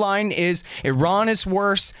 Their line is Iran is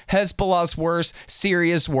worse, Hezbollah's worse,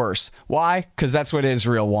 Syria's worse. Why? Because that's what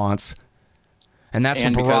Israel wants. And that's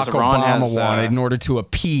what Barack Obama wanted in order to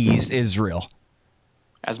appease Israel.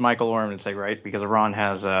 As Michael Oren would say, right? Because Iran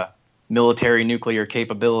has military nuclear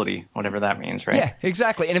capability, whatever that means, right? Yeah,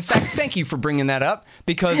 exactly. And in fact, thank you for bringing that up,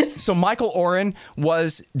 because so Michael Oren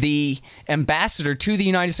was the ambassador to the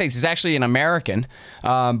United States. He's actually an American,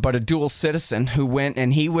 but a dual citizen who went,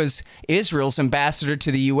 and he was Israel's ambassador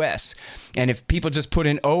to the U.S. And if people just put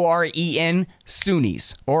in O-R-E-N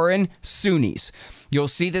Sunnis, Oren Sunnis, you'll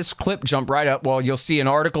see this clip jump right up. Well, you'll see an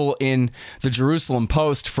article in the Jerusalem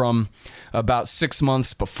Post from about 6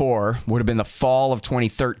 months before, would have been the fall of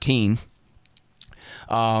 2013,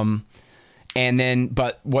 And then,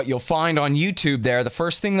 but what you'll find on YouTube there, the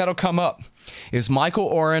first thing that'll come up is Michael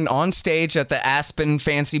Oren on stage at the Aspen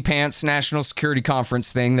Fancy Pants National Security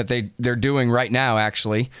Conference thing that they're doing right now,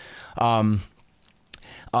 actually. And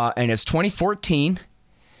it's 2014,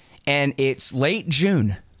 and it's late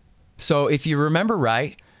June. So if you remember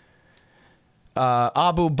right,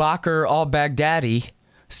 Abu Bakr al-Baghdadi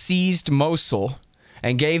seized Mosul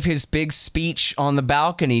and gave his big speech on the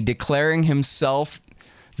balcony declaring himself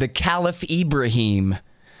the Caliph Ibrahim,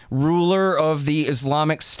 ruler of the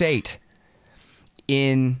Islamic State,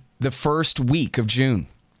 in the first week of June.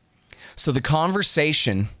 So the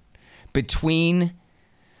conversation between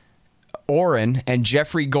Oren and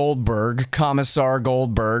Jeffrey Goldberg, Commissar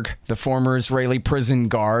Goldberg, the former Israeli prison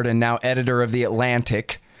guard and now editor of The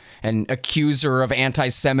Atlantic, and accuser of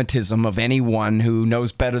anti-Semitism of anyone who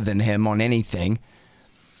knows better than him on anything.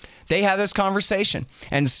 They have this conversation,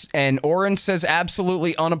 and Oren says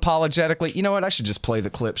absolutely unapologetically, you know what, I should just play the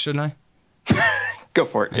clip, shouldn't I? Go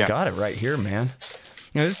for it, yeah. I got it right here, man.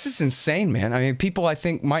 You know, this is insane, man. I mean, people, I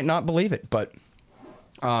think, might not believe it, but...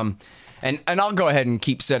 And I'll go ahead and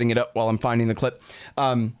keep setting it up while I'm finding the clip.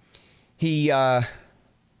 Well, my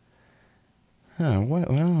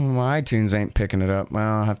iTunes ain't picking it up. Well,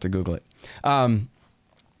 I'll have to Google it.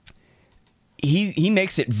 He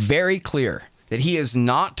makes it very clear that he is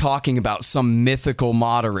not talking about some mythical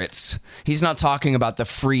moderates. He's not talking about the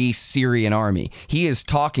Free Syrian Army. He is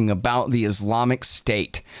talking about the Islamic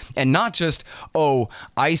State. And not just,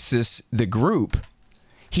 ISIS, the group.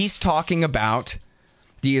 He's talking about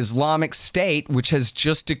the Islamic State, which has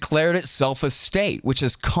just declared itself a state, which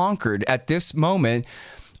has conquered at this moment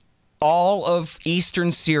all of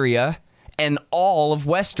eastern Syria and all of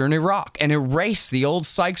western Iraq and erased the old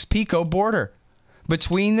Sykes-Picot border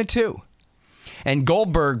between the two. And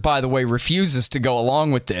Goldberg, by the way, refuses to go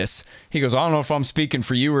along with this. He goes, I don't know if I'm speaking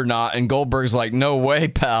for you or not. And Goldberg's like, no way,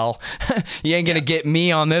 pal. You ain't going to get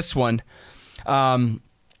me on this one.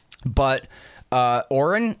 But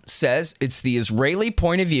Oren says it's the Israeli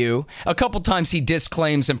point of view. A couple times he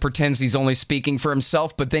disclaims and pretends he's only speaking for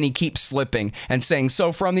himself, but then he keeps slipping and saying,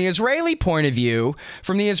 so from the Israeli point of view,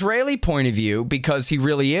 because he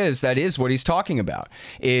really is, that is what he's talking about,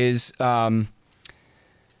 he's the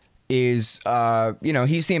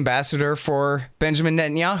ambassador for Benjamin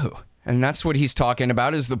Netanyahu. And that's what he's talking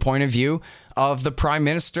about, is the point of view of the prime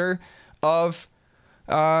minister of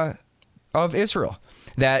Israel.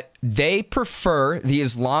 That they prefer the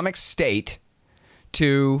Islamic State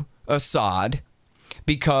to Assad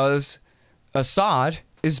because Assad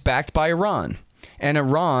is backed by Iran. And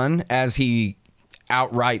Iran, as he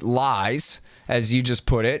outright lies, as you just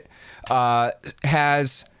put it,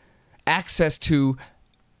 has access to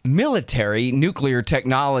military nuclear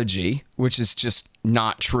technology, which is just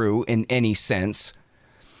not true in any sense.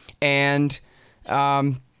 And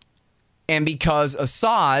because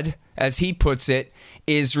Assad, as he puts it,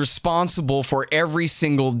 is responsible for every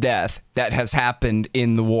single death that has happened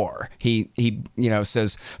in the war. He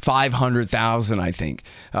says 500,000, I think,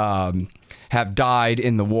 have died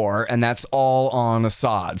in the war, and that's all on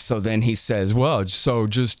Assad. So then he says, well, so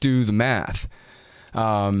just do the math.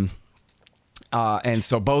 And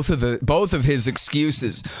so both of his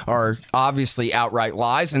excuses are obviously outright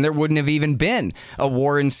lies, and there wouldn't have even been a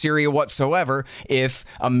war in Syria whatsoever if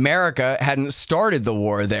America hadn't started the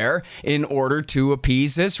war there in order to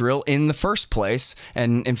appease Israel in the first place.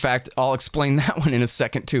 And in fact, I'll explain that one in a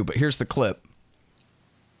second too, but here's the clip.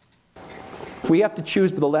 If we have to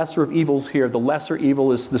choose the lesser of evils here, the lesser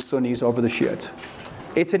evil is the Sunnis over the Shiites.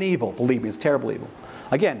 It's an evil, believe me, it's a terrible evil.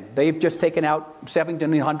 Again, they've just taken out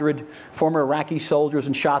 1,700 former Iraqi soldiers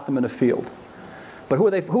and shot them in a field. But who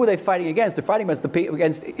are they fighting against? They're fighting against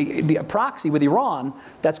the proxy with Iran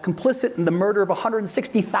that's complicit in the murder of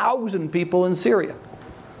 160,000 people in Syria.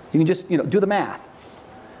 You can just do the math.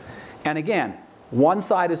 And again, one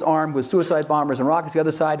side is armed with suicide bombers and rockets. The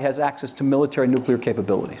other side has access to military nuclear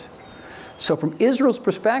capabilities. So from Israel's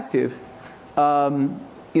perspective,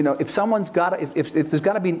 if someone's got, if there's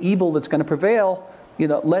got to be an evil that's going to prevail,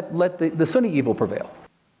 let the Sunni evil prevail.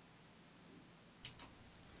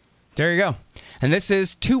 There you go. And this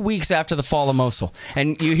is 2 weeks after the fall of Mosul.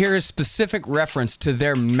 And you hear a specific reference to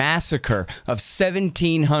their massacre of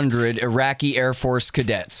 1,700 Iraqi Air Force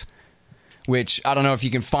cadets, which I don't know if you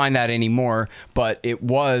can find that anymore, but it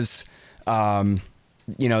was,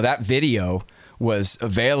 that video was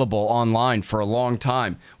available online for a long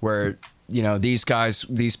time where,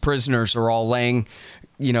 these prisoners are all laying,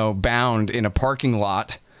 bound in a parking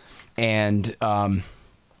lot, and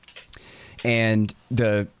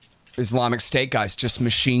the Islamic State guys just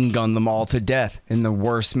machine gun them all to death in the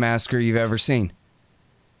worst massacre you've ever seen.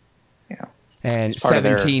 and part of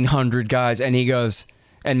their- 1,700 guys. And he goes,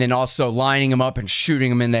 and then also lining them up and shooting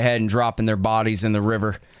them in the head and dropping their bodies in the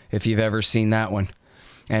river, if you've ever seen that one.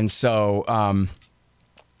 And so,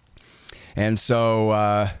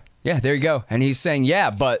 yeah, there you go. And he's saying,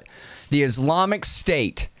 yeah, but the Islamic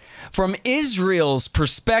State, from Israel's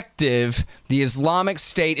perspective, the Islamic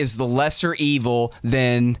State is the lesser evil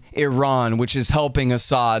than Iran, which is helping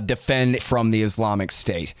Assad defend from the Islamic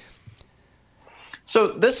State. So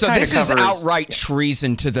this is outright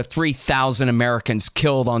treason to the 3,000 Americans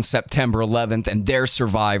killed on September 11th and their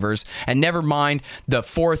survivors. And never mind the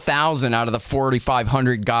 4,000 out of the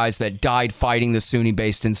 4,500 guys that died fighting the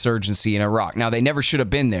Sunni-based insurgency in Iraq. Now, they never should have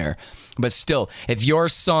been there. But still, if your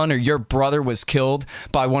son or your brother was killed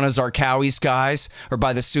by one of Zarqawi's guys or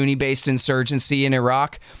by the Sunni-based insurgency in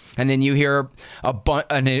Iraq, and then you hear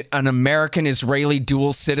an American-Israeli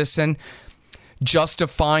dual citizen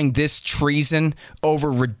justifying this treason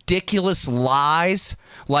over ridiculous lies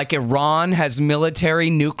like Iran has military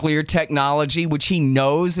nuclear technology, which he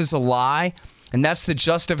knows is a lie, and that's the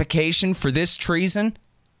justification for this treason,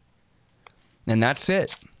 and that's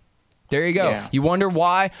it. There you go. Yeah. You wonder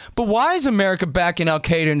why? But why is America backing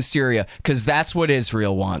Al-Qaeda in Syria? Because that's what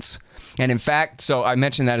Israel wants. And in fact, so I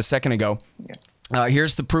mentioned that a second ago.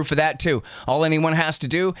 Here's the proof of that, too. All anyone has to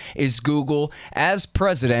do is Google, as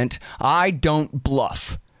president, I don't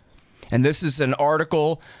bluff. And this is an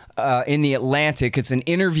article in The Atlantic. It's an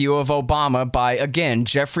interview of Obama by, again,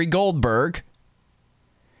 Jeffrey Goldberg.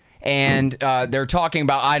 And they're talking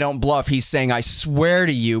about I don't bluff. He's saying, I swear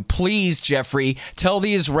to you, please, Jeffrey, tell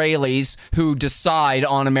the Israelis who decide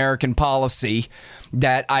on American policy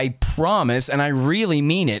that I promise, and I really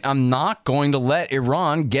mean it, I'm not going to let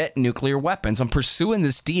Iran get nuclear weapons. I'm pursuing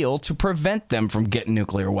this deal to prevent them from getting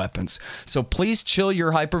nuclear weapons. So please chill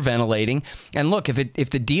your hyperventilating. And look, if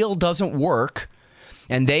the deal doesn't work,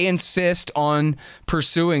 and they insist on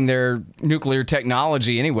pursuing their nuclear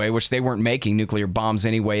technology anyway, which they weren't making nuclear bombs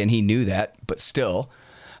anyway, and he knew that, but still.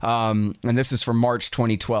 And this is from March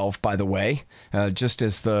 2012, by the way, just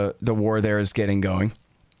as the war there is getting going.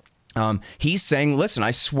 He's saying, listen,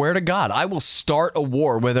 I swear to God, I will start a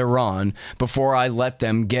war with Iran before I let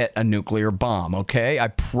them get a nuclear bomb, okay? I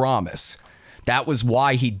promise. That was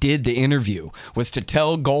why he did the interview, was to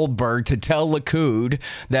tell Goldberg, to tell Likud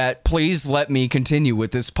that please let me continue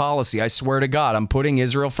with this policy. I swear to God, I'm putting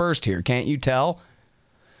Israel first here. Can't you tell?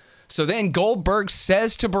 So then Goldberg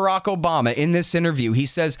says to Barack Obama in this interview, he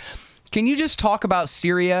says, can you just talk about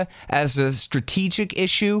Syria as a strategic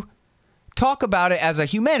issue? Talk about it as a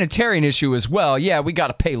humanitarian issue as well. Yeah, we got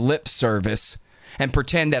to pay lip service and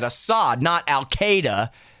pretend that Assad, not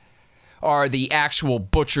Al-Qaeda, are the actual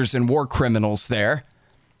butchers and war criminals there.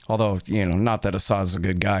 Although, not that Assad's a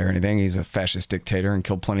good guy or anything. He's a fascist dictator and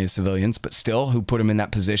killed plenty of civilians. But still, who put him in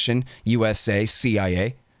that position? USA,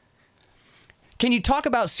 CIA. Can you talk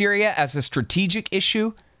about Syria as a strategic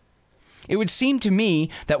issue? It would seem to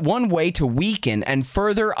me that one way to weaken and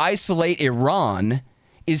further isolate Iran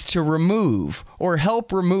is to remove or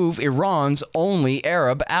help remove Iran's only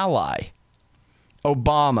Arab ally.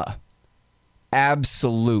 Obama.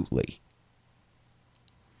 Absolutely.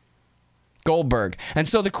 Goldberg. And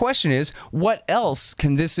so the question is, what else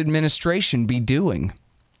can this administration be doing?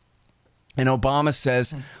 And Obama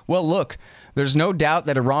says, well, look, there's no doubt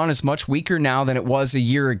that Iran is much weaker now than it was a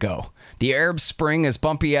year ago. The Arab Spring, as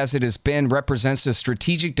bumpy as it has been, represents a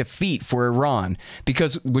strategic defeat for Iran,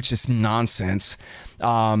 which is nonsense.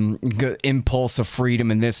 Impulse of freedom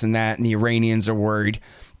and this and that, and the Iranians are worried.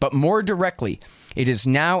 But more directly, it is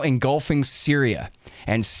now engulfing Syria,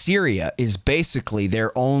 and Syria is basically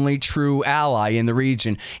their only true ally in the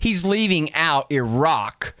region. He's leaving out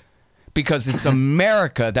Iraq because it's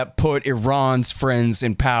America that put Iran's friends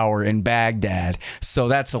in power in Baghdad. So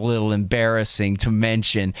that's a little embarrassing to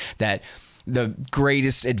mention that the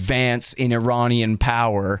greatest advance in Iranian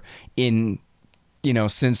power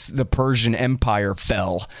since the Persian Empire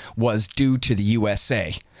fell was due to the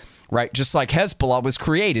USA. Right, just like Hezbollah was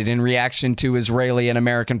created in reaction to Israeli and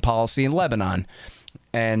American policy in Lebanon.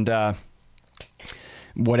 And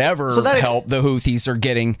whatever help the Houthis are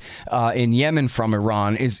getting in Yemen from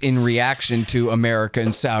Iran is in reaction to America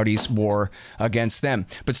and Saudi's war against them.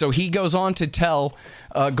 But so he goes on to tell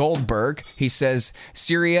Goldberg, he says,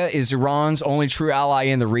 Syria is Iran's only true ally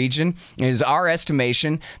in the region. It is our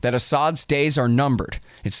estimation that Assad's days are numbered.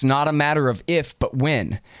 It's not a matter of if, but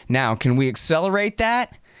when. Now, can we accelerate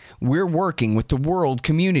that? We're working with the world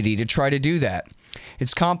community to try to do that.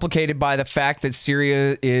 It's complicated by the fact that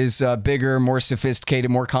Syria is a bigger, more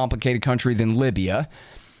sophisticated, more complicated country than Libya,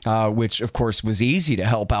 which, of course, was easy to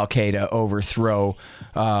help Al-Qaeda overthrow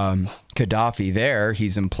Gaddafi there,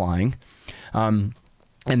 he's implying.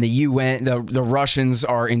 And the UN, the Russians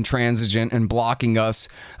are intransigent and blocking us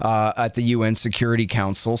at the UN Security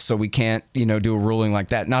Council, so we can't, do a ruling like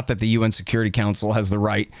that. Not that the UN Security Council has the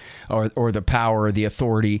right or the power or the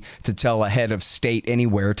authority to tell a head of state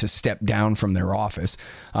anywhere to step down from their office.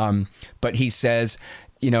 But he says,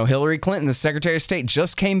 Hillary Clinton, the Secretary of State,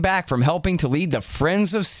 just came back from helping to lead the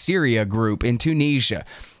Friends of Syria group in Tunisia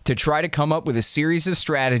to try to come up with a series of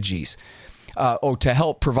strategies to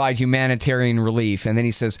help provide humanitarian relief. And then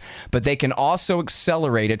he says, but they can also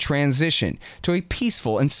accelerate a transition to a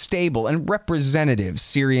peaceful and stable and representative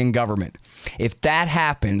Syrian government. If that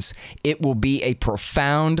happens, it will be a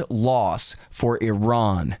profound loss for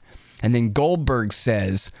Iran. And then Goldberg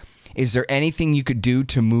says, is there anything you could do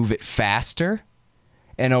to move it faster?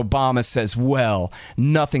 And Obama says, well,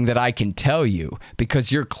 nothing that I can tell you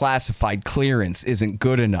because your classified clearance isn't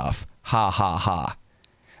good enough. Ha, ha, ha.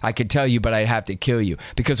 I could tell you, but I'd have to kill you.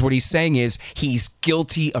 Because what he's saying is he's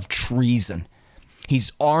guilty of treason.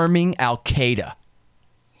 He's arming Al-Qaeda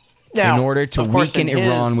in order to weaken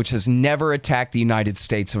Iran, which has never attacked the United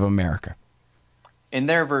States of America. In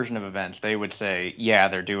their version of events, they would say, yeah,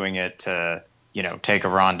 they're doing it to, take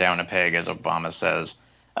Iran down a peg, as Obama says.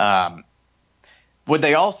 Would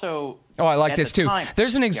they also... Oh, I like this too.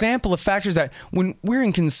 There's an example of factors that when we're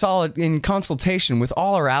in consultation with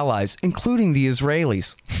all our allies, including the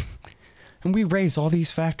Israelis, and we raise all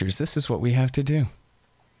these factors, this is what we have to do.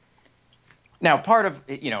 Now, part of,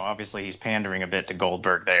 obviously he's pandering a bit to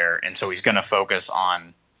Goldberg there, and so he's going to focus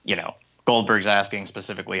on, Goldberg's asking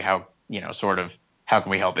specifically how, how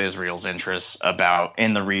can we help Israel's interests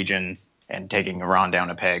in the region and taking Iran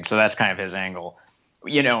down a peg. So that's kind of his angle,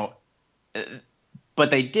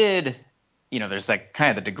 but they did, there's like kind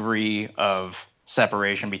of the degree of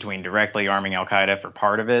separation between directly arming Al-Qaeda for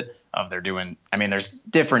part of it, there's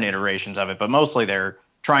different iterations of it, but mostly they're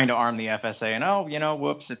trying to arm the FSA and,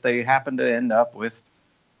 whoops, if they happen to end up with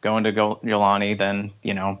going to Golani, then,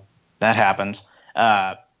 that happens.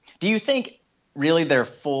 Do you think really their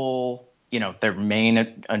full, their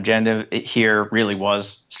main agenda here really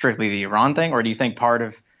was strictly the Iran thing? Or do you think part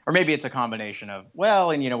of, or maybe it's a combination of,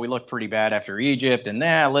 we looked pretty bad after Egypt and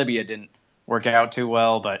Libya didn't work out too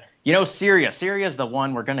well. But, Syria's the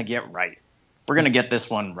one we're going to get right. We're going to get this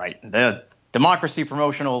one right. The democracy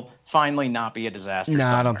promotion will finally not be a disaster. No,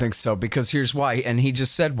 I don't think so, because here's why. And he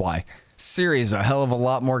just said why. Syria's a hell of a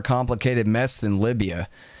lot more complicated mess than Libya.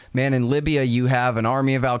 Man, in Libya, you have an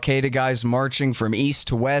army of Al-Qaeda guys marching from east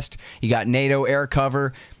to west. You got NATO air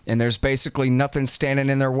cover, and there's basically nothing standing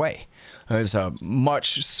in their way. It's a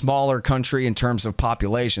much smaller country in terms of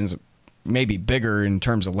populations, maybe bigger in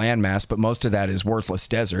terms of landmass, but most of that is worthless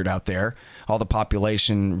desert out there.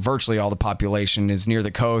 Virtually all the population is near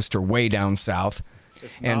the coast or way down south.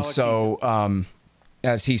 And so,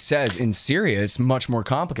 as he says, in Syria, it's much more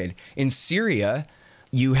complicated. In Syria,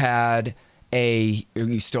 you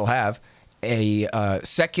still have a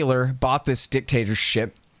secular Ba'athist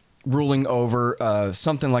dictatorship ruling over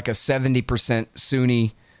something like a 70%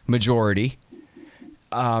 Sunni majority,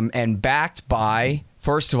 and backed by,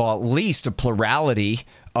 first of all, at least a plurality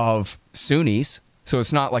of Sunnis. So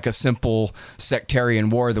it's not like a simple sectarian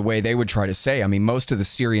war the way they would try to say. Most of the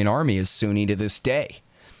Syrian army is Sunni to this day,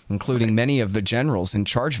 including many of the generals in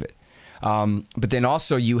charge of it. But then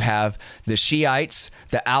also you have the Shiites,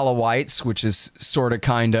 the Alawites, which is sort of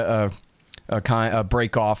kind of a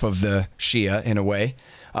break off of the Shia in a way.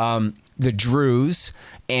 The Druze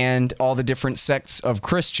and all the different sects of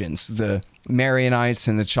Christians, the Marianites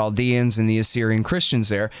and the Chaldeans and the Assyrian Christians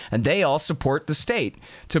there, and they all support the state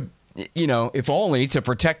to, if only to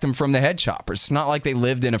protect them from the head choppers. It's not like they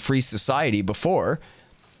lived in a free society before,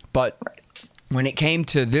 but when it came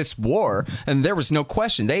to this war, and there was no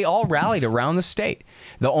question, they all rallied around the state.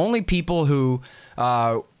 The only people who,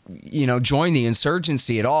 joined the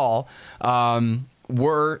insurgency at all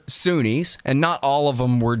were Sunnis, and not all of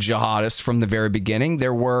them were jihadists from the very beginning.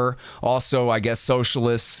 There were also, I guess,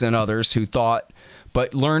 socialists and others who thought,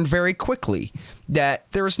 but learned very quickly that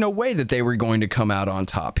there was no way that they were going to come out on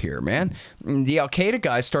top here, man. The Al-Qaeda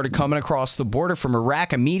guys started coming across the border from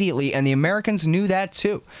Iraq immediately, and the Americans knew that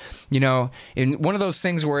too. In one of those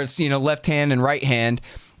things where it's, left hand and right hand,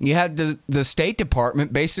 you had the State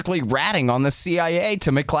Department basically ratting on the CIA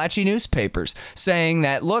to McClatchy newspapers, saying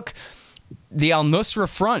that, look, the al-Nusra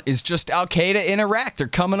Front is just Al-Qaeda in Iraq. They're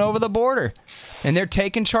coming over the border, and they're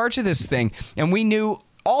taking charge of this thing. And we knew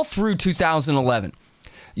all through 2011.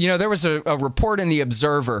 There was a report in The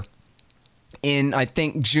Observer in, I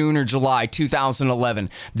think, June or July 2011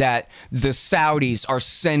 that the Saudis are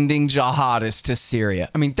sending jihadists to Syria.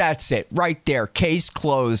 I mean, that's it right there. Case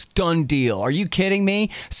closed. Done deal. Are you kidding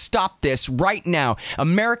me? Stop this right now.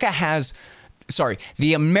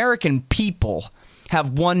 The American people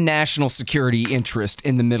have one national security interest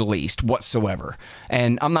in the Middle East whatsoever.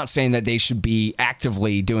 And I'm not saying that they should be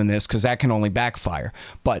actively doing this because that can only backfire.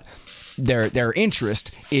 But their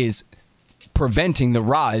interest is preventing the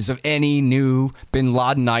rise of any new bin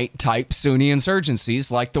Ladenite type Sunni insurgencies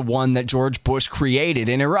like the one that George Bush created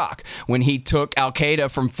in Iraq when he took Al-Qaeda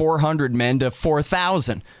from 400 men to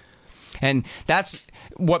 4,000. And that's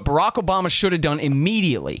what Barack Obama should have done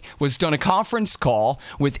immediately, was done a conference call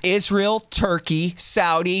with Israel, Turkey,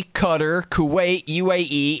 Saudi, Qatar, Kuwait,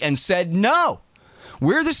 UAE, and said, no,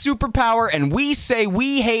 we're the superpower, and we say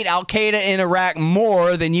we hate Al-Qaeda in Iraq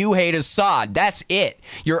more than you hate Assad. That's it.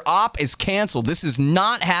 Your op is canceled. This is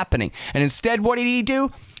not happening. And instead, what did he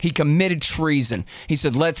do? He committed treason. He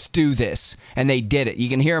said, let's do this. And they did it. You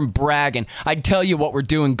can hear him bragging. I'd tell you what we're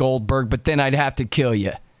doing, Goldberg, but then I'd have to kill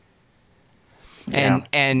you. Yeah.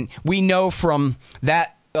 And we know from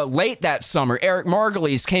that late that summer, Eric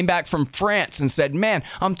Margolis came back from France and said, man,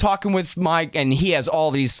 I'm talking with and he has all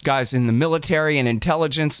these guys in the military and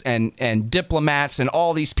intelligence and diplomats and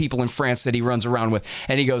all these people in France that he runs around with.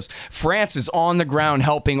 And he goes, France is on the ground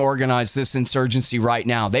helping organize this insurgency right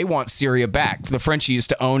now. They want Syria back. The French used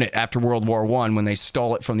to own it after World War I when they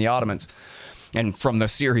stole it from the Ottomans and from the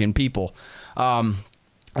Syrian people.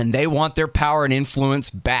 And they want their power and influence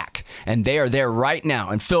back. And they are there right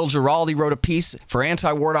now. And Phil Giraldi wrote a piece for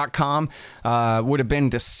antiwar.com, would have been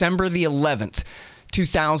December the 11th,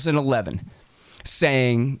 2011,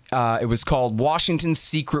 saying it was called Washington's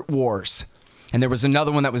Secret Wars. And there was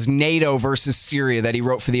another one that was NATO versus Syria that he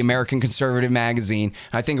wrote for the American Conservative magazine.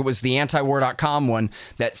 I think it was the antiwar.com one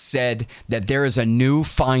that said that there is a new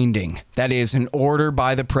finding. That is an order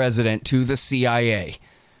by the president to the CIA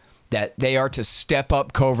that they are to step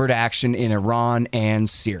up covert action in Iran and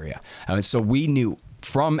Syria. And so we knew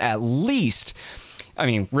from we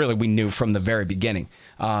knew from the very beginning.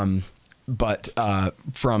 We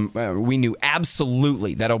knew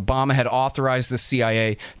absolutely that Obama had authorized the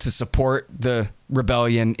CIA to support the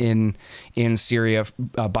rebellion in Syria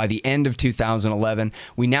by the end of 2011.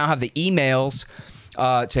 We now have the emails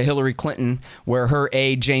to Hillary Clinton, where her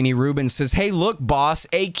aide, Jamie Rubin, says, hey, look, boss,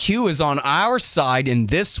 AQ is on our side in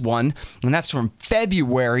this one. And that's from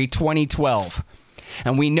February 2012.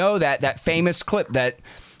 And we know that famous clip that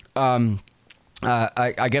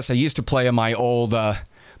I guess I used to play in my old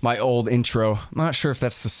intro. I'm not sure if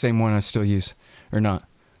that's the same one I still use or not.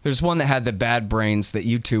 There's one that had the bad brains that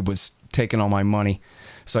YouTube was taking all my money.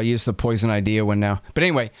 So I use the Poison Idea one now. But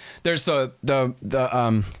anyway, there's the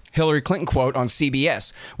Hillary Clinton quote on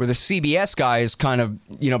CBS, where the CBS guy is kind of,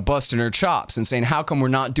 busting her chops and saying, how come we're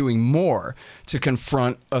not doing more to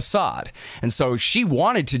confront Assad? And so she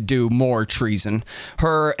wanted to do more treason.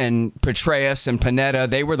 Her and Petraeus and Panetta,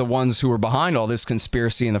 they were the ones who were behind all this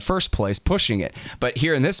conspiracy in the first place, pushing it. But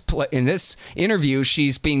here in this interview,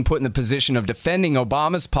 she's being put in the position of defending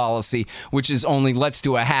Obama's policy, which is only let's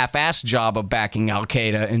do a half-assed job of backing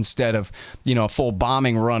Al-Qaeda instead of, a full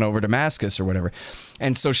bombing run over Damascus or whatever.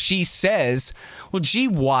 And so she says, well, gee,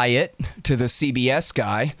 Wyatt, to the CBS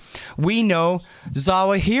guy, we know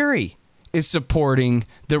Zawahiri is supporting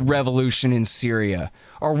the revolution in Syria.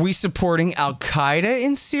 Are we supporting Al-Qaeda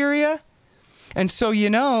in Syria? And so,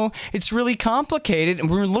 it's really complicated. And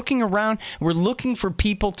we're looking around, we're looking for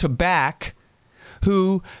people to back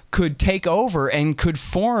who could take over and could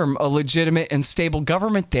form a legitimate and stable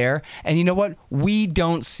government there. And you know what? We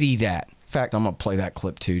don't see that. In fact, I'm going to play that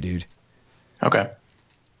clip too, dude. Okay.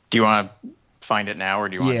 Do you want to find it now, or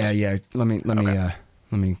do you want? Yeah. Let me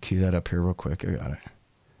cue that up here real quick. I got it.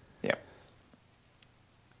 Yep.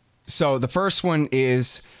 So the first one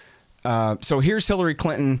is, so here's Hillary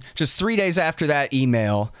Clinton just 3 days after that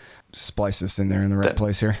email. Splice this in there in the right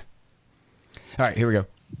place here. All right, here we go.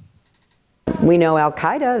 We know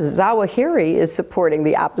Al-Qaeda, Zawahiri is supporting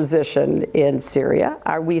the opposition in Syria.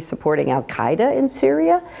 Are we supporting Al-Qaeda in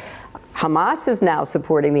Syria? Hamas is now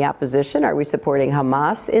supporting the opposition. Are we supporting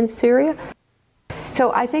Hamas in Syria?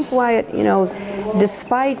 So I think, Wyatt,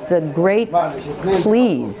 despite the great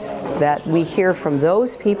pleas that we hear from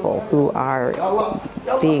those people who are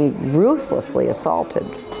being ruthlessly assaulted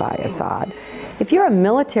by Assad, if you're a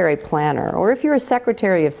military planner or if you're a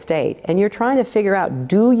Secretary of State and you're trying to figure out,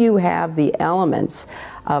 do you have the elements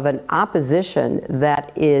of an opposition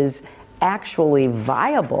that is actually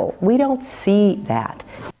viable, we don't see that.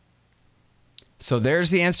 So there's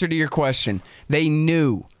the answer to your question. They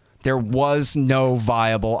knew There was no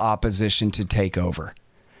viable opposition to take over.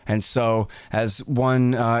 And so, as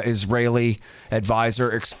one Israeli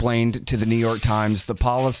advisor explained to the New York Times, the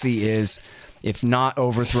policy is, if not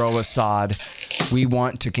overthrow Assad, we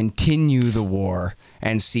want to continue the war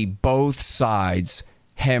and see both sides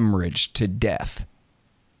hemorrhaged to death.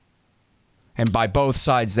 And by both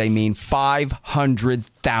sides, they mean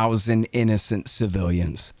 500,000 innocent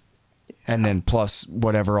civilians. And then plus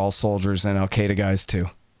whatever, all soldiers and Al-Qaeda guys too.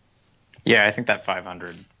 Yeah, I think that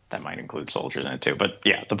 500, that might include soldiers in it too. But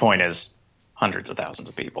yeah, the point is hundreds of thousands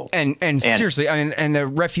of people. And seriously, I mean, and the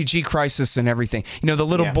refugee crisis and everything. You know, the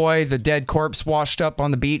little boy, the dead corpse washed up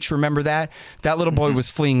on the beach, remember that? That little boy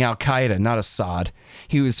was fleeing Al-Qaeda, not Assad.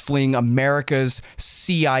 He was fleeing America's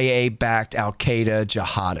CIA-backed Al-Qaeda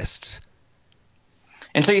jihadists.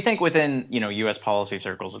 And so you think within, U.S. policy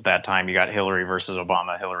circles at that time, you got Hillary versus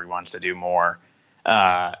Obama. Hillary wants to do more.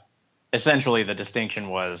 Essentially, the distinction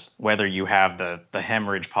was whether you have the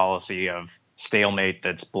hemorrhage policy of stalemate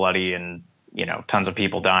that's bloody and, tons of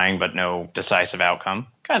people dying, but no decisive outcome,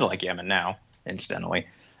 kind of like Yemen now, incidentally,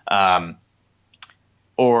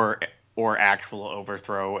 or actual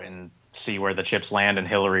overthrow and see where the chips land. And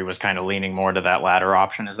Hillary was kind of leaning more to that latter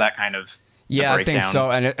option. Is that kind of Yeah, I think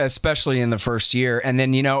so, and especially in the first year. And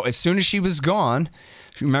then, as soon as she was gone,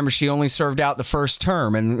 remember, she only served out the first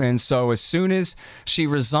term. And so as soon as she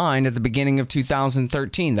resigned at the beginning of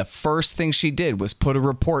 2013, the first thing she did was put a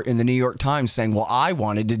report in the New York Times saying, well, I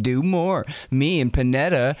wanted to do more. Me and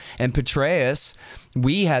Panetta and Petraeus,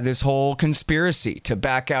 we had this whole conspiracy to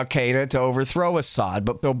back Al-Qaeda to overthrow Assad,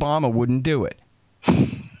 but Obama wouldn't do it.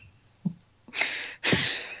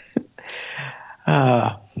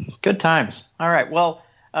 Good times. All right. Well,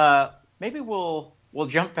 maybe we'll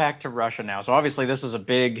jump back to Russia now. So obviously this is a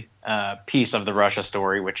big piece of the Russia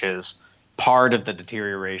story, which is part of the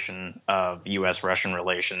deterioration of U.S.-Russian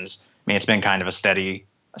relations. I mean, it's been kind of a steady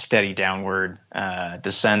downward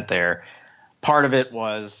descent there. Part of it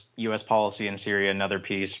was U.S. policy in Syria. Another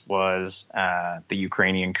piece was the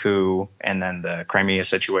Ukrainian coup, and then the Crimea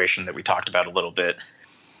situation that we talked about a little bit.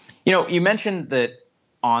 You mentioned that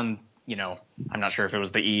on I'm not sure if it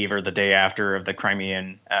was the eve or the day after of the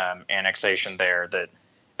Crimean annexation there, that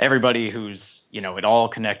everybody who's, at all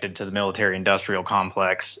connected to the military-industrial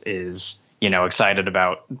complex is, excited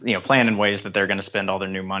about, planning ways that they're going to spend all their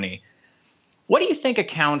new money. What do you think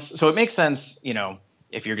accounts? So it makes sense,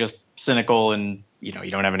 if you're just cynical and, you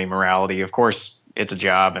don't have any morality, of course, it's a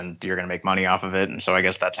job and you're going to make money off of it. And so I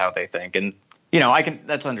guess that's how they think. And,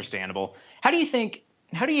 that's understandable. How do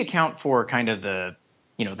you account for kind of the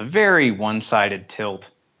very one-sided tilt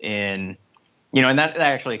in, and that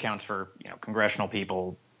actually accounts for, congressional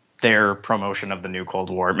people, their promotion of the new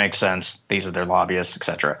Cold War. It makes sense. These are their lobbyists, et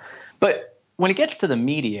cetera. But when it gets to the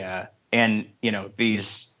media and,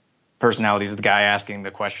 these personalities, the guy asking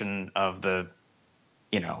the question of the,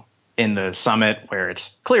 in the summit where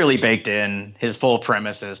it's clearly baked in, his full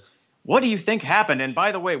premise is, what do you think happened? And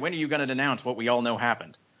by the way, when are you going to denounce what we all know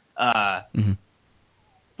happened?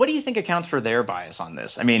 What do you think accounts for their bias on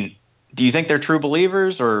this? I mean, do you think they're true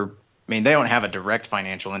believers, or they don't have a direct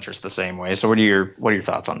financial interest the same way. So what are your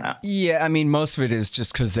thoughts on that? Yeah, I mean, most of it is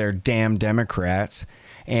just because they're damn Democrats,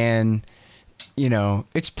 and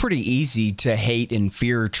it's pretty easy to hate and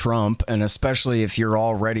fear Trump, and especially if you're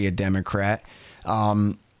already a Democrat.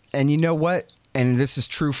 And you know what? And this is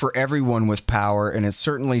true for everyone with power, and it's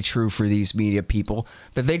certainly true for these media people,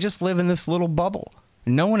 that they just live in this little bubble.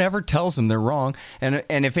 No one ever tells them they're wrong. And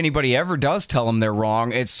if anybody ever does tell them they're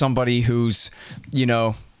wrong, it's somebody who's,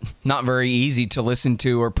 not very easy to listen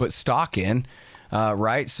to or put stock in,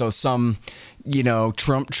 right? So some,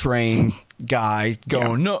 Trump train guy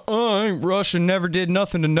going, no, Russia never did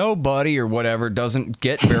nothing to nobody or whatever, doesn't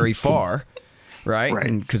get very far, right?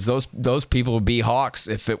 Because those people would be hawks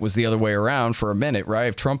if it was the other way around for a minute, right?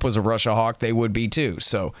 If Trump was a Russia hawk, they would be too.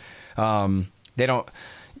 So they don't...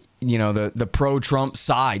 the pro-Trump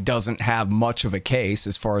side doesn't have much of a case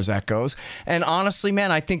as far as that goes. And honestly,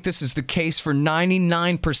 man, I think this is the case for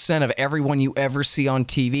 99% of everyone you ever see on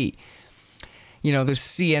TV. The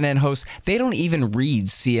CNN hosts, they don't even read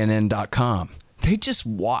CNN.com. They just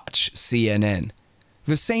watch CNN.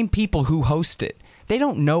 The same people who host it, they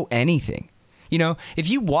don't know anything. If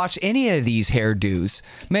you watch any of these hairdos,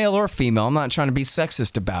 male or female, I'm not trying to be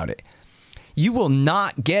sexist about it, you will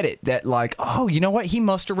not get it that like, oh, you know what? He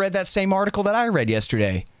must have read that same article that I read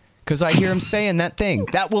yesterday because I hear him saying that thing.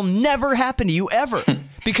 That will never happen to you ever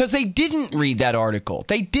because they didn't read that article.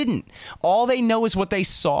 They didn't. All they know is what they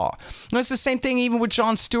saw. And it's the same thing even with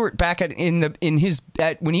Jon Stewart back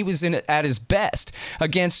when he was at his best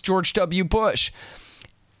against George W. Bush.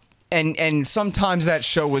 And sometimes that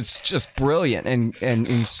show was just brilliant and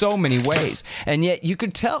in so many ways. And yet you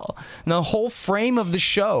could tell the whole frame of the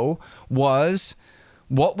show was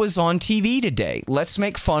what was on TV today. Let's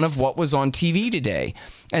make fun of what was on TV today.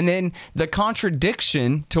 And then the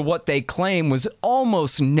contradiction to what they claim was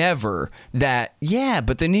almost never that, yeah,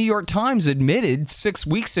 but the New York Times admitted 6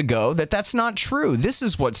 weeks ago that that's not true. This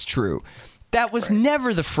is what's true. That was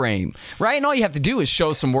never the frame, right? And all you have to do is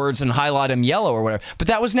show some words and highlight them yellow or whatever. But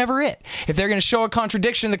that was never it. If they're going to show a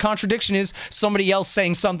contradiction, the contradiction is somebody else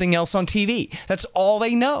saying something else on TV. That's all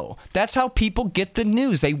they know. That's how people get the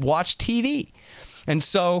news. They watch TV. And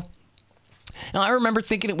so I remember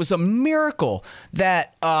thinking it was a miracle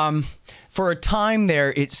that for a time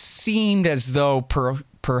there, it seemed as though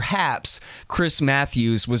perhaps Chris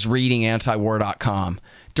Matthews was reading antiwar.com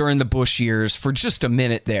during the Bush years for just a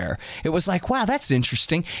minute there. It was like, wow, that's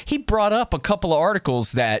interesting. He brought up a couple of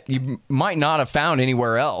articles that you might not have found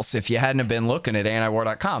anywhere else if you hadn't have been looking at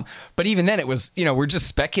antiwar.com. But even then it was, we're just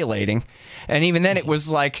speculating. And even then it was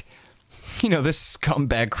like, this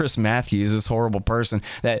scumbag Chris Matthews, this horrible person,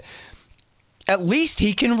 that at least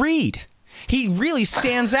he can read. He really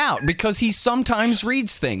stands out because he sometimes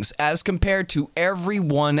reads things as compared to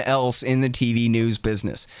everyone else in the TV news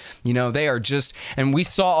business. They are just, and we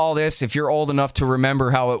saw all this, if you're old enough to remember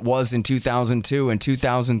how it was in 2002 and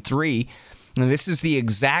 2003, and this is the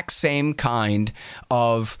exact same kind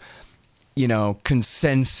of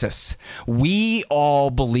consensus. We all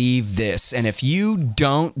believe this. And if you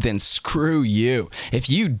don't, then screw you. If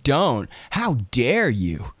you don't, how dare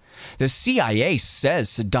you? The CIA says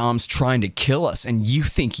Saddam's trying to kill us, and you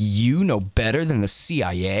think you know better than the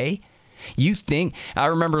CIA? You think? I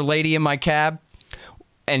remember a lady in my cab,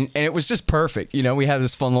 and it was just perfect. We had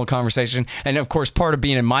this fun little conversation. And of course, part of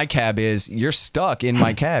being in my cab is you're stuck in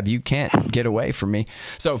my cab. You can't get away from me.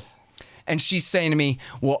 And she's saying to me,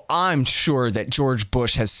 well, I'm sure that George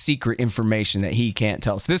Bush has secret information that he can't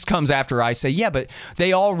tell us. This comes after I say, yeah, but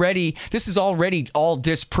this is already all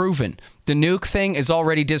disproven. The nuke thing is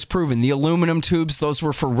already disproven. The aluminum tubes, those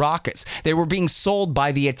were for rockets. They were being sold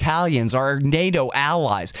by the Italians, our NATO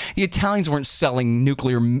allies. The Italians weren't selling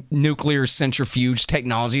nuclear centrifuge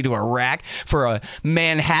technology to Iraq for a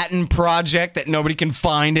Manhattan project that nobody can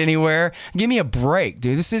find anywhere. Give me a break,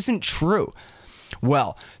 dude. This isn't true.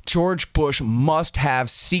 Well, George Bush must have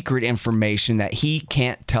secret information that he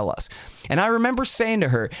can't tell us. And I remember saying to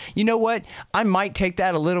her, you know what? I might take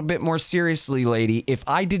that a little bit more seriously, lady, if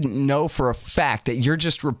I didn't know for a fact that you're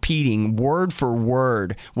just repeating word for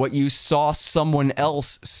word what you saw someone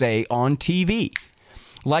else say on TV.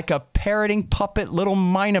 Like a parroting puppet little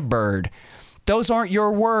mynah bird. Those aren't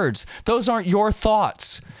your words. Those aren't your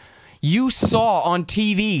thoughts. You saw on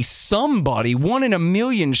TV somebody, 1 in a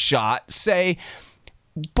million shot, say,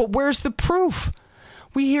 but where's the proof?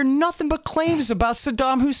 We hear nothing but claims about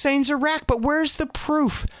Saddam Hussein's Iraq, but where's the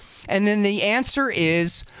proof? And then the answer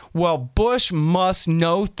is, well, Bush must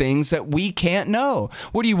know things that we can't know.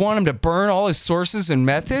 What do you want him to burn all his sources and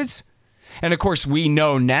methods? And of course, we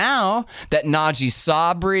know now that Naji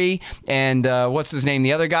Sabri and what's his name,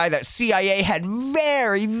 the other guy, that CIA had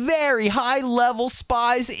very, very high-level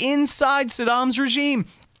spies inside Saddam's regime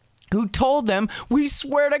who told them, we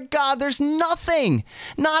swear to God, there's nothing,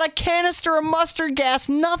 not a canister of mustard gas,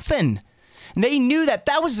 nothing. They knew that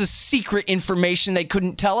was the secret information they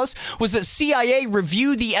couldn't tell us, was that CIA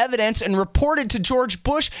reviewed the evidence and reported to George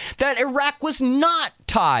Bush that Iraq was not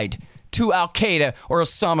tied to Al-Qaeda or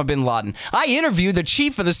Osama bin Laden. I interviewed the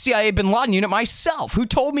chief of the CIA bin Laden unit myself, who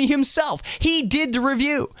told me himself. He did the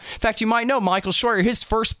review. In fact, you might know Michael Scheuer, his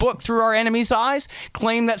first book, Through Our Enemy's Eyes,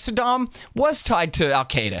 claimed that Saddam was tied to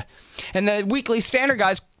Al-Qaeda. And the Weekly Standard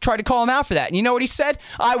guys tried to call him out for that. And you know what he said?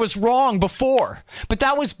 I was wrong before. But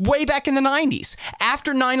that was way back in the 90s.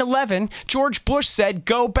 After 9/11, George Bush said,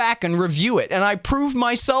 go back and review it. And I proved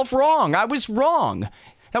myself wrong. I was wrong.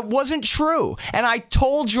 That wasn't true. And I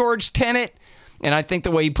told George Tenet, and I think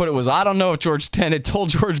the way he put it was, I don't know if George Tenet told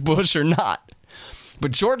George Bush or not.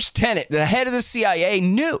 But George Tenet, the head of the CIA,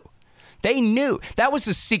 knew. They knew. That was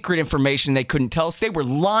the secret information they couldn't tell us. They were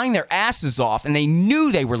lying their asses off, and they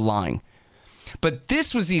knew they were lying. But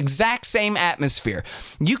this was the exact same atmosphere.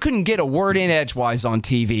 You couldn't get a word in edgewise on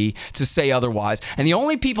TV to say otherwise. And the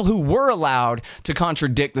only people who were allowed to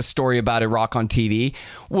contradict the story about Iraq on TV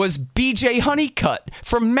was B.J. Honeycutt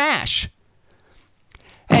from MASH.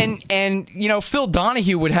 And Phil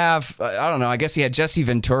Donahue would have, I don't know, I guess he had Jesse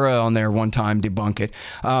Ventura on there one time debunk it.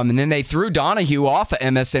 And then they threw Donahue off of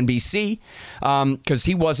MSNBC because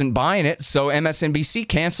he wasn't buying it. So MSNBC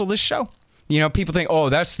canceled this show. People think, oh,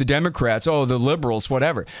 that's the Democrats, oh, the liberals,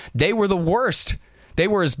 whatever. They were the worst. They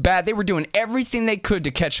were as bad. They were doing everything they could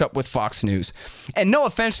to catch up with Fox News. And no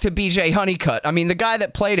offense to BJ Honeycutt. I mean, the guy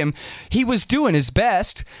that played him, he was doing his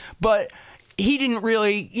best, but he didn't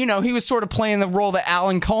really, he was sort of playing the role that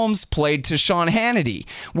Alan Colmes played to Sean Hannity,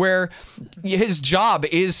 where his job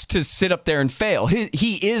is to sit up there and fail.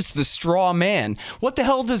 He is the straw man. What the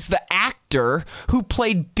hell does the actor who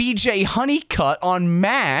played BJ Honeycutt on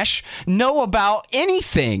MASH know about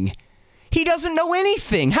anything? He doesn't know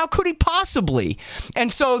anything. How could he possibly?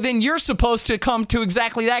 And so then you're supposed to come to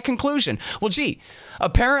exactly that conclusion. Well, gee,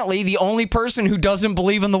 apparently the only person who doesn't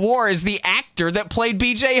believe in the war is the actor that played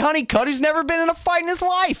BJ Honeycutt, who's never been in a fight in his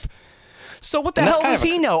life. So what the hell does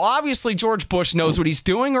he know? Obviously, George Bush knows what he's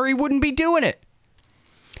doing, or he wouldn't be doing it.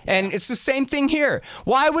 And it's the same thing here.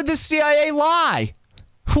 Why would the CIA lie?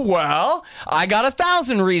 Well, I got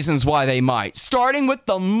 1,000 reasons why they might, starting with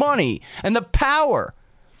the money and the power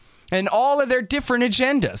and all of their different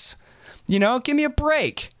agendas. Give me a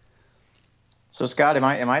break. So, Scott, am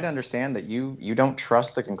I to understand that you don't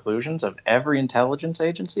trust the conclusions of every intelligence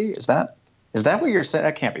agency? Is that what you're saying?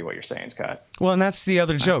 That can't be what you're saying, Scott. Well, and that's the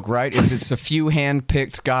other joke, right? Is it's a few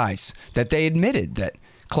hand-picked guys that they admitted that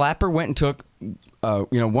Clapper went and took,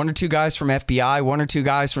 one or two guys from FBI, one or two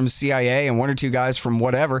guys from CIA, and one or two guys from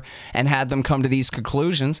whatever, and had them come to these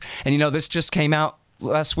conclusions. And this just came out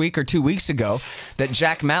last week or 2 weeks ago that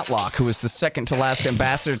Jack Matlock, who was the second to last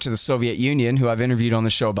ambassador to the Soviet Union, who I've interviewed on the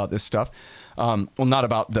show about this stuff, not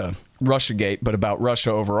about the Russiagate, but about Russia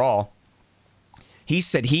overall, he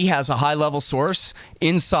said he has a high-level source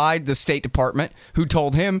inside the State Department who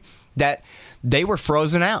told him that they were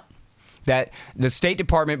frozen out. That the State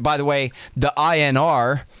Department, by the way, the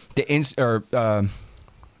INR, the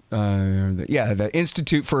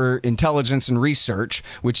Institute for Intelligence and Research,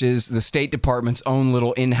 which is the State Department's own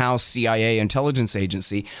little in-house CIA intelligence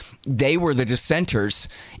agency, they were the dissenters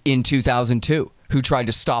in 2002 who tried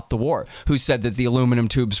to stop the war, who said that the aluminum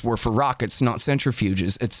tubes were for rockets, not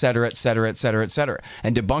centrifuges, et cetera, et cetera, et cetera, et cetera,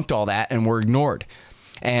 and debunked all that and were ignored.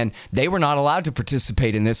 And they were not allowed to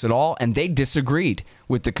participate in this at all, and they disagreed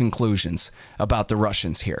with the conclusions about the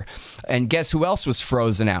Russians here. And guess who else was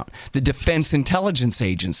frozen out? The Defense Intelligence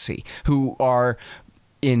Agency, who are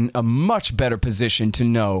in a much better position to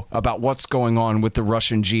know about what's going on with the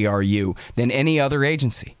Russian GRU than any other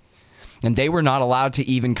agency. And they were not allowed to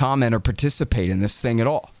even comment or participate in this thing at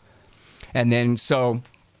all. And then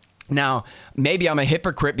now, maybe I'm a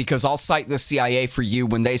hypocrite because I'll cite the CIA for you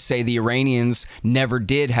when they say the Iranians never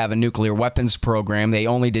did have a nuclear weapons program. They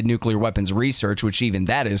only did nuclear weapons research, which even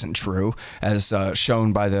that isn't true, as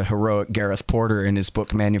shown by the heroic Gareth Porter in his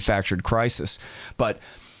book Manufactured Crisis. But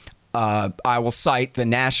I will cite the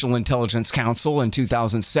National Intelligence Council in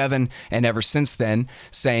 2007 and ever since then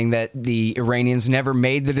saying that the Iranians never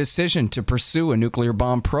made the decision to pursue a nuclear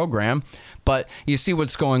bomb program. But you see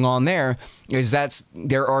what's going on there is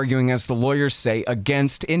they're arguing, as the lawyers say,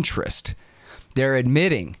 against interest. They're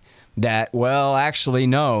admitting that, well, actually,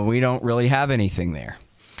 no, we don't really have anything there.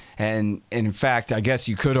 And in fact, I guess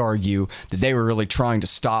you could argue that they were really trying to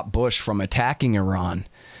stop Bush from attacking Iran.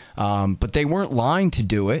 But they weren't lying to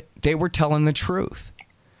do it. They were telling the truth.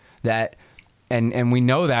 And we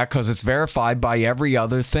know that because it's verified by every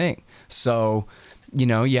other thing. So,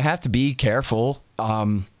 you have to be careful,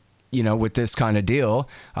 with this kind of deal.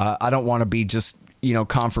 I don't want to be just,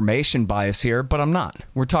 confirmation bias here, but I'm not.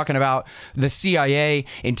 We're talking about the CIA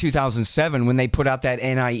in 2007 when they put out that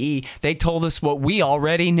NIE. They told us what we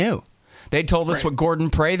already knew. They told us what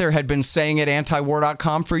Gordon Prather had been saying at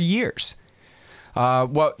antiwar.com for years.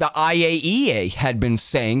 What the IAEA had been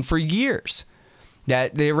saying for years,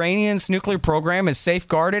 that the Iranians' nuclear program is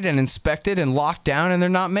safeguarded and inspected and locked down, and they're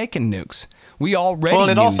not making nukes. We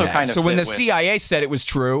already knew that. So when the CIA said it was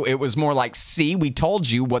true, it was more like, see, we told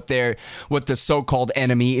you what the so-called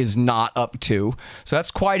enemy is not up to. So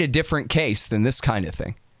that's quite a different case than this kind of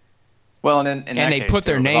thing. Well, and they put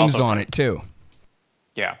their names on it too.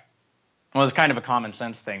 Yeah. Well, it's kind of a common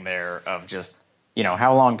sense thing there of just,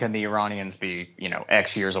 how long can the Iranians be,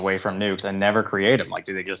 X years away from nukes and never create them? Like,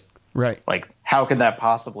 do they just, how could that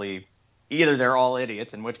possibly, either they're all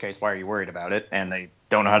idiots, in which case, why are you worried about it? And they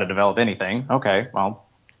don't know how to develop anything. Okay, well,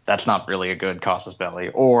 that's not really a good casus belli.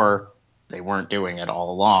 Or they weren't doing it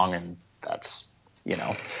all along. And that's,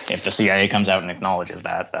 if the CIA comes out and acknowledges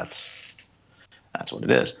that, that's what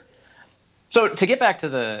it is. So to get back to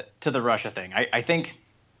the Russia thing, I think,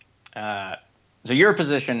 so your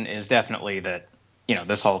position is definitely that,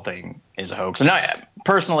 this whole thing is a hoax. And I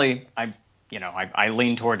personally, I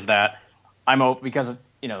lean towards that. I'm open because,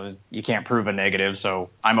 you can't prove a negative. So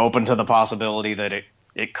I'm open to the possibility that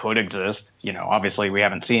it could exist. Obviously we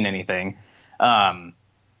haven't seen anything.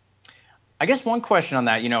 I guess one question on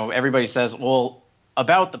that, everybody says, well,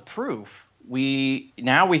 about the proof, we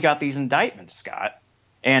got these indictments, Scott.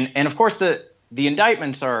 And of course the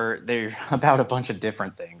indictments they're about a bunch of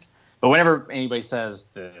different things. But whenever anybody says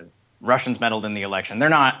the Russians meddled in the election,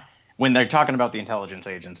 when they're talking about the intelligence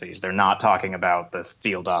agencies, they're not talking about the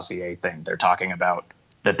Steele dossier thing. They're talking about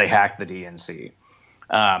that they hacked the DNC.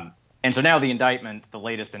 And so now the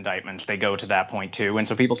latest indictments, they go to that point too. And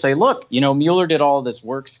so people say, look, Mueller did all this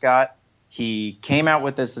work, Scott. He came out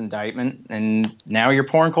with this indictment, and now you're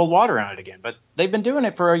pouring cold water on it again. But they've been doing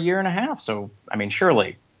it for a year and a half. So,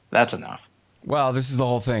 surely that's enough. Well, this is the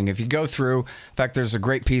whole thing. If you go through, in fact, there's a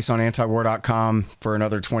great piece on antiwar.com for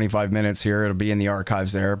another 25 minutes here. It'll be in the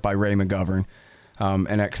archives there by Ray McGovern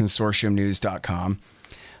and at consortiumnews.com.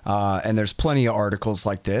 And there's plenty of articles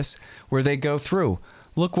like this where they go through.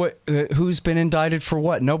 Look who's been indicted for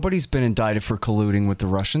what. Nobody's been indicted for colluding with the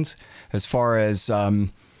Russians as far as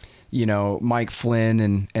Mike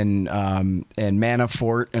Flynn and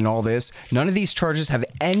Manafort and all this. None of these charges have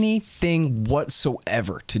anything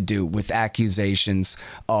whatsoever to do with accusations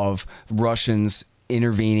of Russians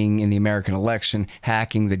intervening in the American election,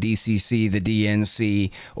 hacking the DCC, the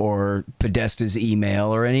DNC, or Podesta's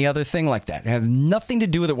email, or any other thing like that. They have nothing to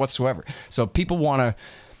do with it whatsoever. So people want to,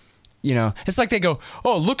 it's like they go,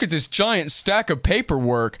 oh, look at this giant stack of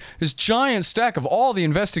paperwork, this giant stack of all the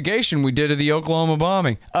investigation we did of the Oklahoma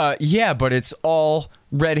bombing. Yeah, but it's all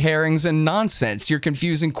red herrings and nonsense. You're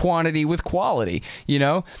confusing quantity with quality,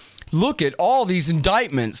 Look at all these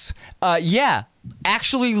indictments. Yeah,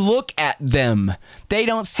 actually look at them. They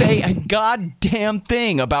don't say a goddamn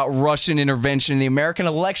thing about Russian intervention in the American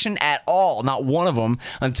election at all. Not one of them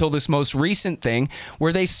until this most recent thing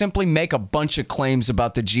where they simply make a bunch of claims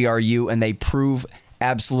about the GRU and they prove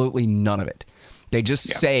absolutely none of it. They just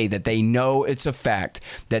say that they know it's a fact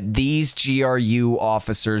that these GRU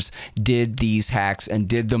officers did these hacks and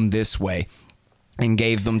did them this way and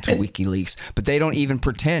gave them to WikiLeaks, but they don't even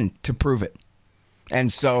pretend to prove it.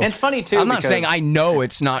 And so it's funny too. I'm not saying I know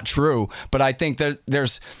it's not true, but I think that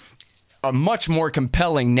there's a much more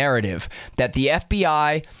compelling narrative that the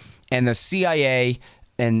FBI and the CIA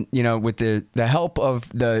and, with the help of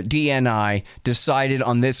the DNI decided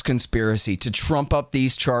on this conspiracy to trump up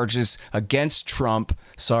these charges against Trump.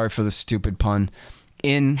 Sorry for the stupid pun.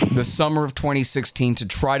 In the summer of 2016 to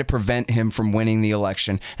try to prevent him from winning the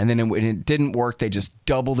election. And then when it didn't work, they just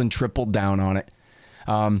doubled and tripled down on it.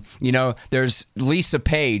 There's Lisa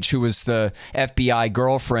Page, who was the FBI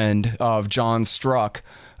girlfriend of John Strzok,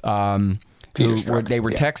 they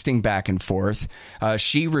were texting back and forth.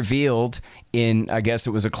 She revealed in, I guess it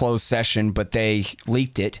was a closed session, but they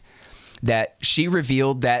leaked it, that she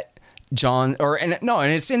revealed that and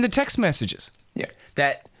it's in the text messages. Yeah.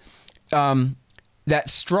 That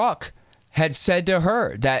Strzok had said to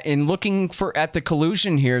her that in looking at the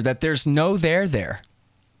collusion here, that there's no there.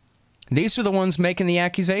 These are the ones making the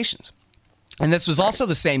accusations. And this was also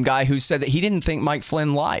the same guy who said that he didn't think Mike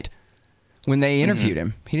Flynn lied when they interviewed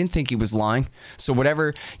him. He didn't think he was lying. So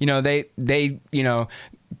whatever, they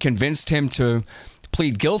convinced him to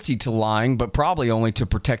plead guilty to lying, but probably only to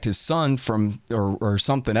protect his son from or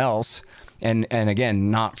something else. And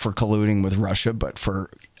again, not for colluding with Russia, but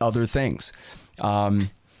for other things. And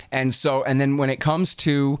then when it comes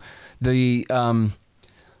to the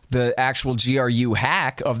actual GRU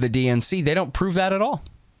hack of the DNC, they don't prove that at all.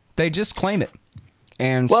 They just claim it.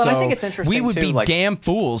 And I think it's interesting we would be damn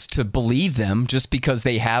fools to believe them just because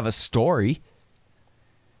they have a story.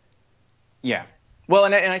 Yeah. Well,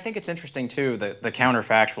 and I think it's interesting, too, the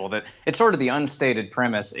counterfactual, that it's sort of the unstated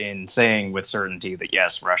premise in saying with certainty that,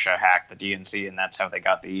 yes, Russia hacked the DNC and that's how they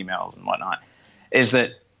got the emails and whatnot, is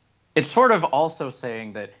that it's sort of also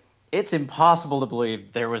saying that it's impossible to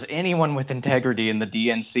believe there was anyone with integrity in the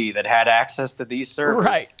DNC that had access to these servers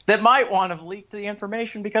that might want to leak the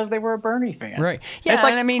information because they were a Bernie fan. Right. Yeah,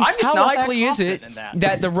 how likely is it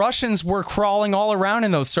that the Russians were crawling all around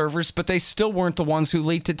in those servers, but they still weren't the ones who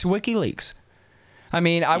leaked it to WikiLeaks?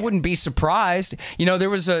 I wouldn't be surprised. There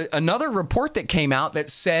was another report that came out that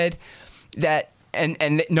said that,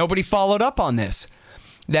 and nobody followed up on this,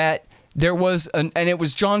 that there was, and it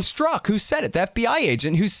was John Strzok who said it, the FBI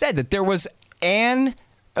agent who said that there was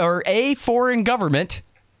a foreign government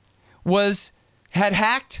had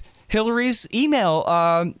hacked Hillary's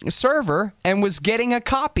email server and was getting a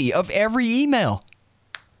copy of every email.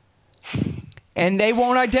 And they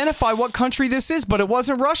won't identify what country this is, but it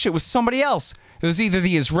wasn't Russia. It was somebody else. It was either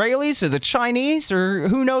the Israelis or the Chinese or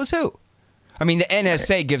who knows who. The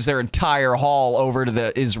NSA gives their entire haul over to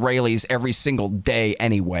the Israelis every single day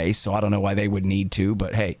anyway, so I don't know why they would need to,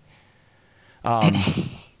 but hey.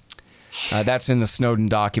 That's in the Snowden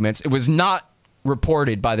documents. It was not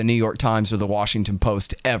reported by the New York Times or the Washington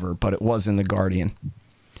Post ever, but it was in the Guardian.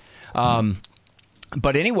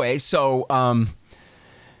 But anyway, so,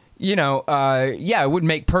 it would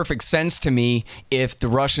make perfect sense to me if the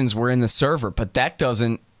Russians were in the server, but that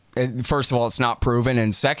doesn't, first of all, it's not proven.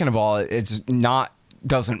 And second of all,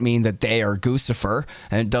 doesn't mean that they are Guccifer.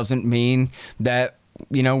 And it doesn't mean that,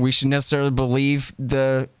 we should necessarily believe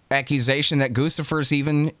the accusation that Guccifer is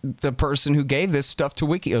even the person who gave this stuff to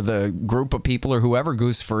Wiki, or the group of people, or whoever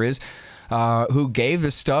Guccifer is, who gave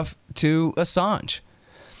this stuff to Assange.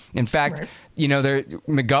 In fact,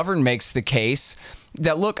 McGovern makes the case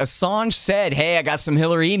that, look, Assange said, hey, I got some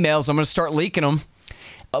Hillary emails, I'm going to start leaking them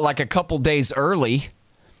like a couple days early.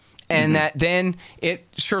 And that then it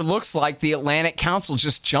sure looks like the Atlantic Council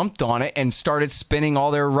just jumped on it and started spinning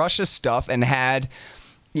all their Russia stuff and had,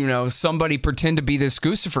 somebody pretend to be this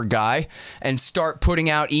Guccifer guy and start putting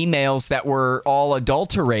out emails that were all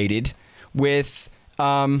adulterated with,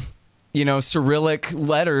 Cyrillic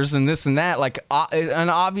letters and this and that, like an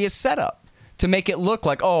obvious setup to make it look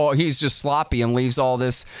like, oh, he's just sloppy and leaves all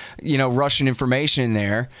this, Russian information in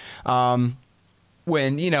there.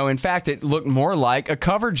 When, in fact, it looked more like a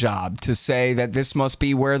cover job to say that this must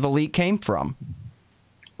be where the leak came from.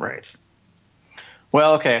 Right.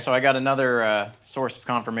 Well, okay, so I got another source of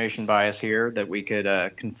confirmation bias here that we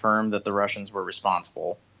could confirm that the Russians were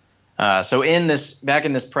responsible. So back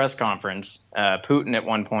in this press conference, Putin at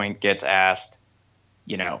one point gets asked,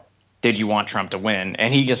 did you want Trump to win?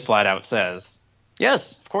 And he just flat out says,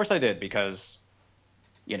 yes, of course I did, because,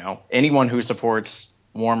 anyone who supports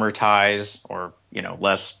warmer ties or,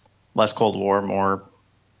 less Cold War,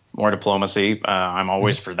 more diplomacy, I'm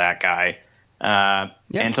always for that guy. Yep.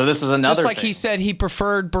 And so this is another just like thing. He said he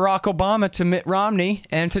preferred Barack Obama to Mitt Romney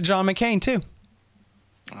and to John McCain, too.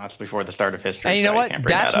 That's before the start of history. And you know what?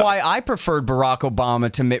 That's why I preferred Barack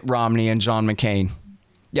Obama to Mitt Romney and John McCain.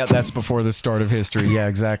 Yeah, that's before the start of history. Yeah,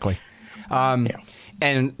 exactly.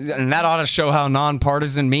 And that ought to show how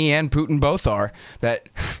nonpartisan me and Putin both are. That,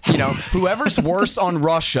 whoever's worse on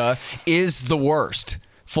Russia is the worst.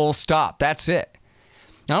 Full stop. That's it.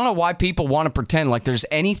 I don't know why people want to pretend like there's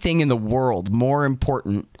anything in the world more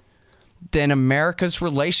important than America's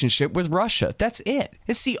relationship with Russia. That's it.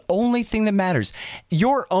 It's the only thing that matters.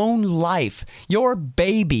 Your own life, your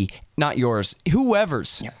baby, not yours,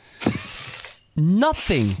 whoever's. Yeah.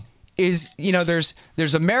 Nothing is,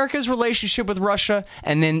 there's America's relationship with Russia,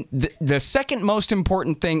 and then the second most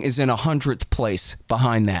important thing is in 100th place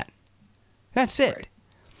behind that. That's it. Right.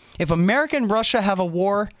 If America and Russia have a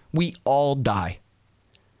war, we all die.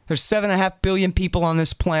 There's 7.5 billion people on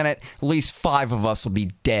this planet. At least 5 of us will be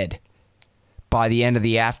dead by the end of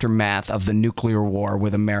the aftermath of the nuclear war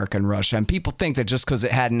with America and Russia. And people think that just because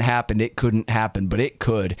it hadn't happened, it couldn't happen, but it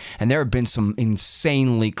could. And there have been some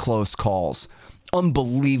insanely close calls,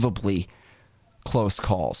 unbelievably close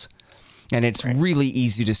calls. And it's really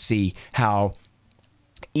easy to see how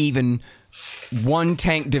even one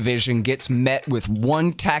tank division gets met with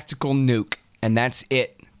one tactical nuke, and that's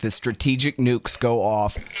it. The strategic nukes go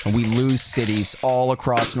off, and we lose cities all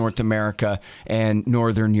across North America and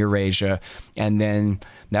northern Eurasia. And then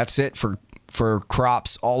that's it for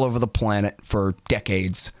crops all over the planet for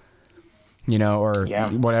decades,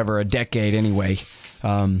 whatever, a decade anyway.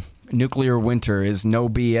 Nuclear winter is no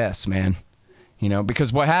BS, man.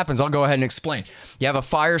 Because what happens, I'll go ahead and explain. You have a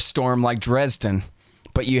firestorm like Dresden,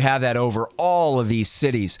 but you have that over all of these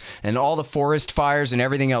cities and all the forest fires and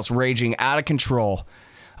everything else raging out of control.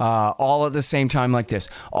 All at the same time like this.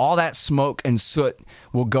 All that smoke and soot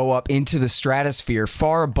will go up into the stratosphere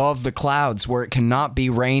far above the clouds where it cannot be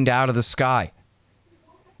rained out of the sky.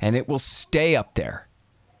 And it will stay up there.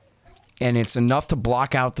 And it's enough to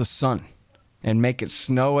block out the sun and make it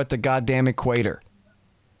snow at the goddamn equator.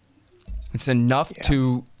 It's enough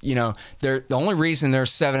to, the only reason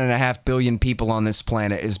there's 7.5 billion people on this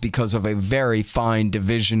planet is because of a very fine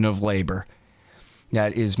division of labor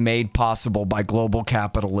that is made possible by global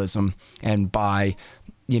capitalism and by,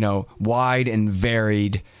 wide and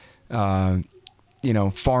varied,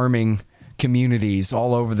 farming communities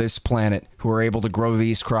all over this planet who are able to grow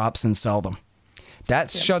these crops and sell them. That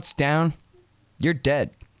shuts down, you're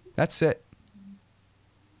dead. That's it.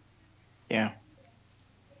 Yeah.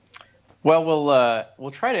 Well,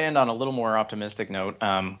 we'll try to end on a little more optimistic note.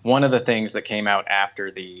 One of the things that came out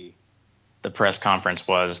after the press conference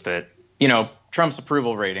was that, Trump's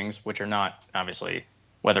approval ratings, which are not, obviously,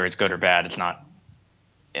 whether it's good or bad, it's not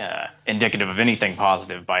indicative of anything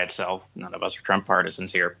positive by itself. None of us are Trump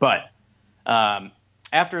partisans here. But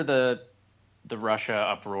after the Russia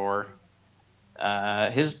uproar,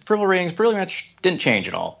 his approval ratings pretty much didn't change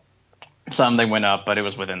at all. Some they went up, but it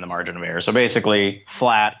was within the margin of error. So basically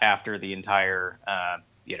flat after the entire,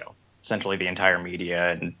 essentially the entire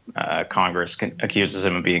media and Congress accuses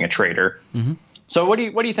him of being a traitor. Mm-hmm. So what do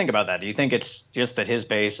you think about that? Do you think it's just that his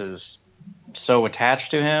base is so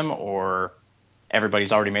attached to him, or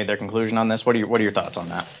everybody's already made their conclusion on this? What are your thoughts on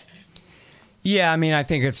that? Yeah, I mean, I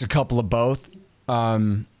think it's a couple of both.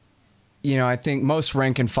 I think most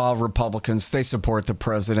rank and file Republicans, they support the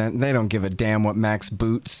president. They don't give a damn what Max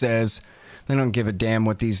Boot says. They don't give a damn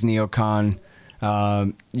what these neocon,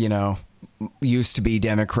 used to be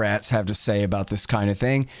Democrats have to say about this kind of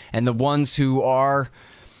thing. And the ones who are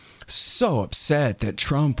so upset that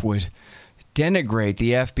Trump would denigrate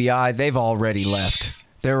the FBI, they've already left.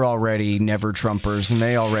 They're already never Trumpers, and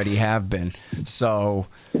they already have been. So,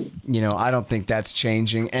 I don't think that's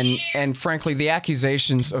changing. And frankly, the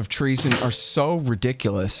accusations of treason are so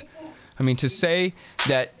ridiculous. I mean, to say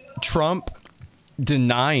that Trump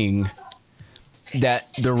denying that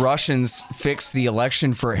the Russians fixed the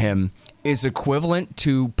election for him is equivalent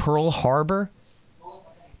to Pearl Harbor,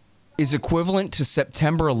 is equivalent to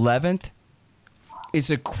September 11th,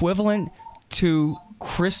 is equivalent to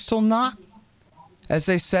Kristallnacht, as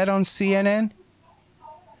they said on CNN.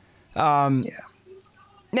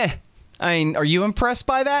 Yeah. I mean, are you impressed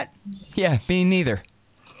by that? Yeah, me neither.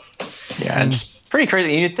 Yeah, it's pretty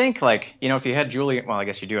crazy. You'd think, if you had Giuliani, well, I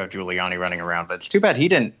guess you do have Giuliani running around, but it's too bad he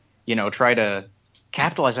didn't, try to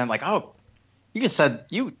capitalize on you just said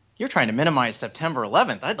you're trying to minimize September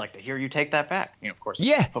 11th. I'd like to hear you take that back. Of course,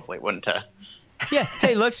 yeah. Hopefully it wouldn't. Yeah.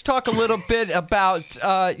 Hey, let's talk a little bit about,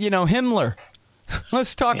 Himmler.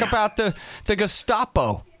 Let's talk about the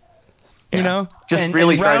Gestapo, just and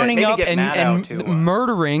really rounding up and to,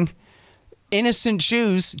 murdering innocent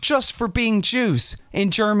Jews just for being Jews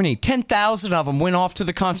in Germany. 10,000 of them went off to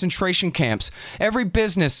the concentration camps. Every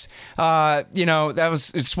business,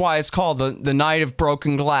 it's why it's called the Night of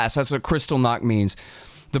Broken Glass. That's what Kristallnacht means,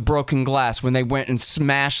 the broken glass, when they went and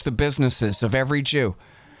smashed the businesses of every Jew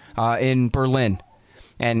in Berlin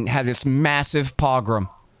and had this massive pogrom.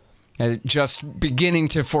 Just beginning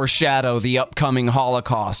to foreshadow the upcoming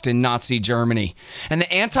Holocaust in Nazi Germany. And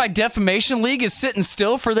the Anti-Defamation League is sitting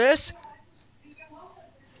still for this?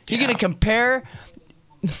 You're going to compare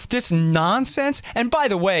this nonsense? And by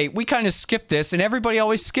the way, we kind of skipped this, and everybody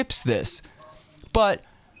always skips this. But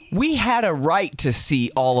we had a right to see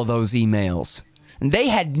all of those emails. And they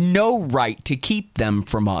had no right to keep them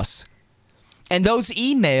from us. And those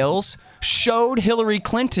emails showed Hillary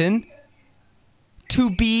Clinton to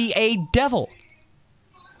be a devil.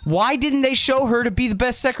 Why didn't they show her to be the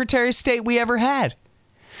best Secretary of State we ever had?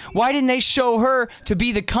 Why didn't they show her to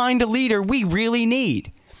be the kind of leader we really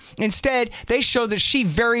need? Instead, they show that she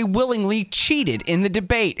very willingly cheated in the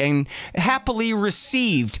debate and happily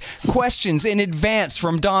received questions in advance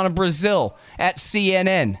from Donna Brazile at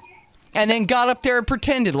CNN. And then got up there and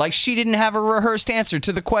pretended like she didn't have a rehearsed answer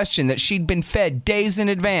to the question that she'd been fed days in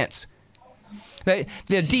advance. The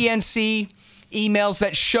DNC emails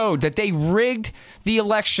that showed that they rigged the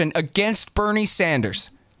election against Bernie Sanders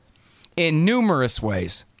in numerous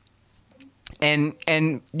ways. And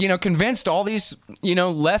convinced all these,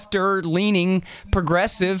 lefter leaning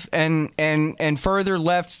progressive and further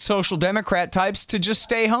left social democrat types to just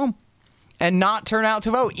stay home and not turn out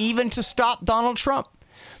to vote, even to stop Donald Trump.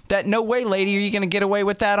 That no way, lady, are you going to get away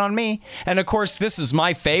with that on me? And of course, this is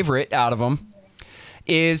my favorite out of them,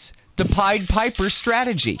 is the Pied Piper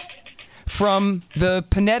strategy from the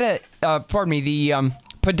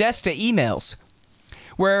Podesta emails,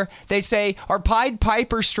 where they say our Pied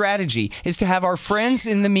Piper strategy is to have our friends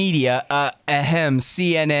in the media,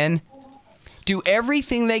 CNN, do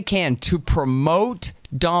everything they can to promote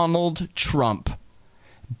Donald Trump,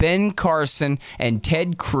 Ben Carson, and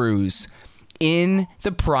Ted Cruz in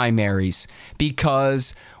the primaries,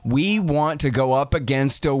 because we want to go up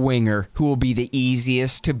against a winger who will be the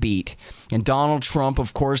easiest to beat. And Donald Trump,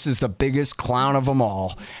 of course, is the biggest clown of them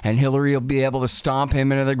all. And Hillary will be able to stomp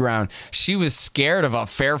him into the ground. She was scared of a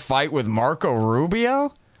fair fight with Marco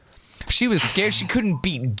Rubio? She was scared she couldn't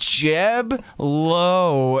beat Jeb,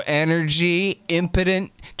 low energy,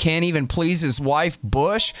 impotent, can't even please his wife,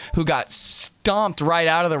 Bush, who got stomped right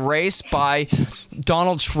out of the race by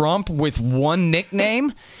Donald Trump with one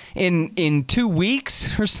nickname in 2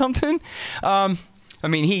 weeks or something. I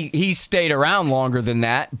mean, he stayed around longer than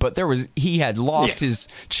that, but he had lost his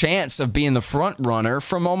chance of being the front runner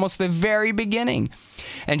from almost the very beginning.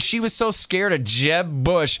 And she was so scared of Jeb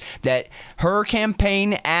Bush that her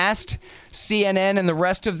campaign asked CNN and the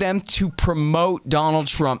rest of them to promote Donald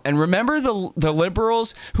Trump. And remember the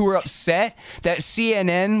liberals who were upset that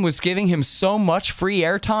CNN was giving him so much free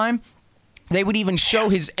airtime? They would even show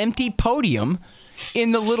his empty podium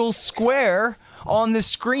in the little square on the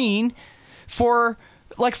screen for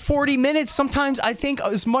like 40 minutes, sometimes I think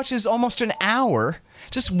as much as almost an hour,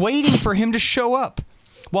 just waiting for him to show up,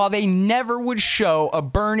 while they never would show a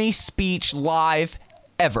Bernie speech live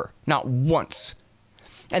ever, not once.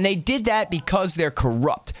 And they did that because they're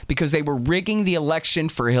corrupt, because they were rigging the election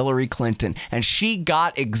for Hillary Clinton. And she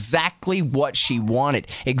got exactly what she wanted,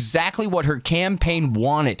 exactly what her campaign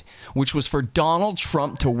wanted, which was for Donald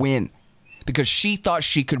Trump to win. Because she thought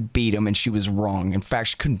she could beat him, and she was wrong. In fact,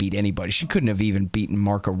 she couldn't beat anybody. She couldn't have even beaten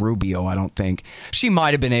Marco Rubio, I don't think. She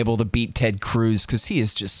might have been able to beat Ted Cruz, because he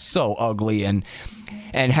is just so ugly and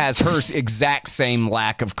has her exact same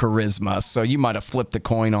lack of charisma. So you might have flipped the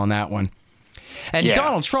coin on that one. And yeah.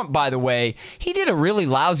 Donald Trump, by the way, he did a really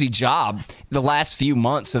lousy job the last few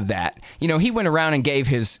months of that. You know, he went around and gave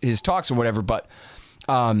his talks or whatever, but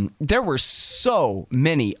there were so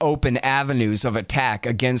many open avenues of attack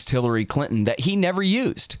against Hillary Clinton that he never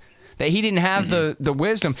used, that he didn't have the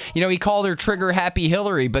wisdom. You know, he called her trigger happy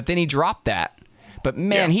Hillary, but then he dropped that. But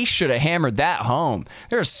man, he should have hammered that home.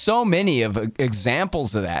 There are so many of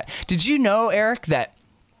examples of that. Did you know, Eric, that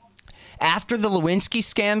after the Lewinsky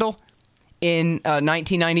scandal in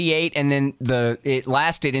 1998, and then it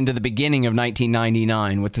lasted into the beginning of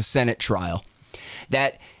 1999 with the Senate trial,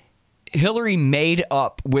 that Hillary made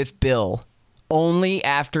up with Bill only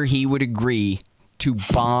after he would agree to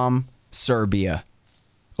bomb Serbia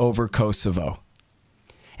over Kosovo.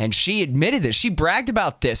 And she admitted this. She bragged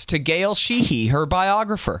about this to Gail Sheehy, her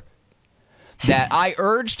biographer, that I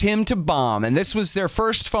urged him to bomb. And this was their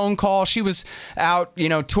first phone call. She was out,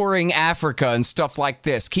 touring Africa and stuff like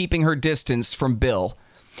this, keeping her distance from Bill.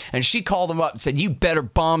 And she called him up and said, "You better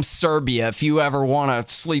bomb Serbia if you ever want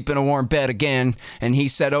to sleep in a warm bed again." And he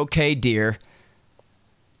said, "Okay, dear."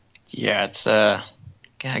 Yeah, it's, I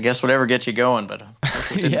guess whatever gets you going, but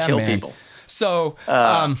it didn't kill people. So,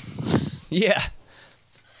 yeah.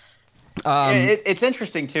 It's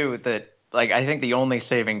interesting, too, that, I think the only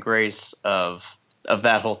saving grace of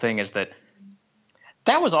that whole thing is that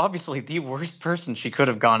was obviously the worst person she could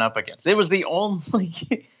have gone up against. It was the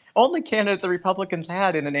only candidate the Republicans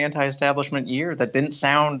had in an anti-establishment year that didn't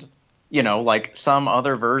sound, like some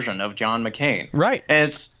other version of John McCain. Right.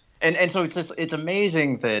 And so it's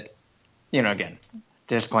amazing that, again,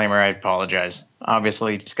 disclaimer, I apologize.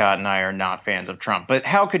 Obviously, Scott and I are not fans of Trump, but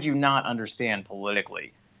how could you not understand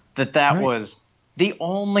politically that right. was the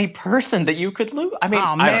only person that you could lose? I mean,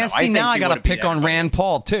 oh man, see, now I got to pick on Rand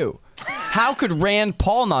Paul too. How could Rand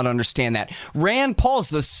Paul not understand that? Rand Paul's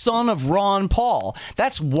the son of Ron Paul.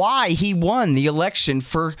 That's why he won the election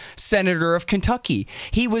for Senator of Kentucky.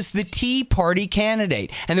 He was the Tea Party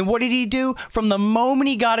candidate. And then what did he do? From the moment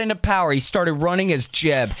he got into power, he started running as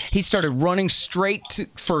Jeb. He started running straight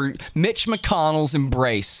for Mitch McConnell's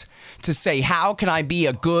embrace, to say, how can I be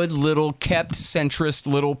a good little kept centrist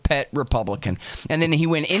little pet Republican? And then he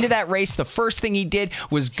went into that race. The first thing he did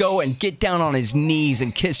was go and get down on his knees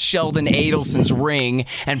and kiss Sheldon Adelson's ring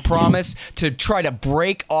and promise to try to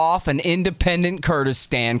break off an independent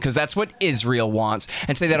Kurdistan, because that's what Israel wants,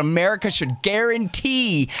 and say that America should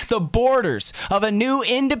guarantee the borders of a new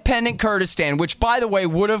independent Kurdistan, which, by the way,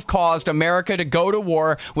 would have caused America to go to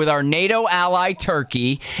war with our NATO ally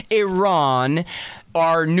Turkey, Iran,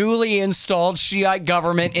 our newly installed Shiite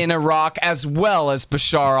government in Iraq, as well as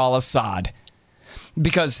Bashar al-Assad.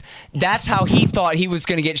 Because that's how he thought he was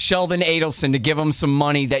going to get Sheldon Adelson to give him some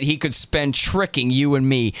money that he could spend tricking you and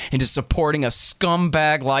me into supporting a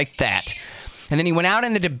scumbag like that. And then he went out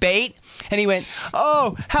in the debate and he went,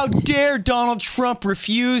 "Oh, how dare Donald Trump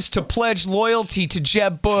refuse to pledge loyalty to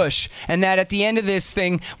Jeb Bush?" And that at the end of this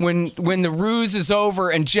thing, when the ruse is over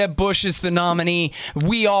and Jeb Bush is the nominee,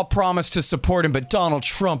 we all promise to support him, but Donald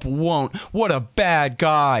Trump won't. What a bad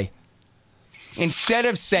guy. Instead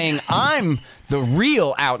of saying, I'm the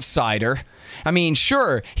real outsider. I mean,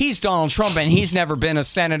 sure, he's Donald Trump and he's never been a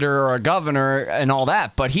senator or a governor and all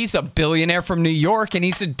that, but he's a billionaire from New York and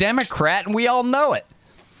he's a Democrat and we all know it.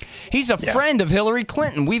 He's a friend of Hillary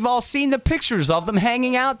Clinton. We've all seen the pictures of them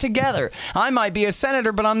hanging out together. I might be a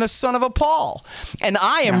senator, but I'm the son of a Paul. And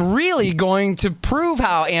I am really going to prove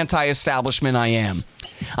how anti-establishment I am.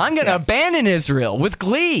 I'm going to abandon Israel with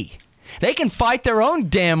glee. They can fight their own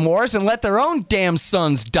damn wars and let their own damn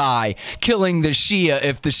sons die, killing the Shia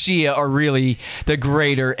if the Shia are really the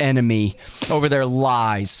greater enemy over their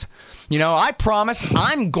lies. I promise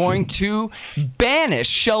I'm going to banish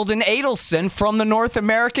Sheldon Adelson from the North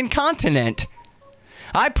American continent.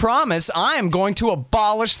 I promise I am going to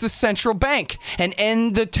abolish the central bank and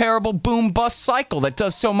end the terrible boom-bust cycle that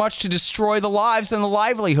does so much to destroy the lives and the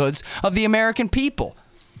livelihoods of the American people.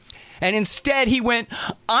 And instead he went,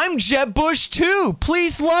 I'm Jeb Bush too.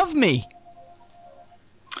 Please love me.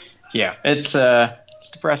 Yeah, it's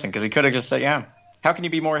depressing because he could have just said, yeah, how can you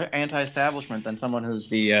be more anti-establishment than someone who's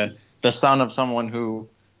the son of someone who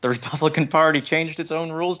the Republican Party changed its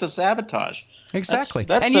own rules to sabotage? Exactly.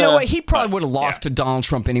 That's, and you know what? He probably would have lost to Donald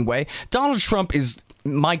Trump anyway. Donald Trump is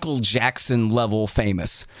Michael Jackson level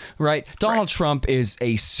famous, right? Donald Trump is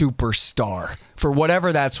a superstar for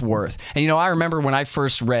whatever that's worth. And, you know, I remember when I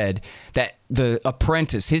first read that The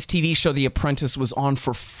Apprentice, his TV show The Apprentice, was on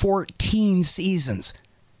for 14 seasons.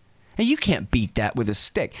 And you can't beat that with a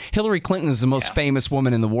stick. Hillary Clinton is the most famous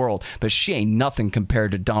woman in the world, but she ain't nothing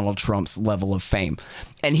compared to Donald Trump's level of fame.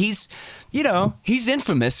 And he's, you know, he's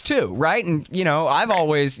infamous too, right? And, you know,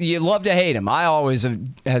 you love to hate him. I always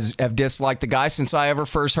have disliked the guy since I ever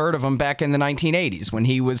first heard of him back in the 1980s when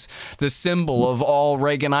he was the symbol of all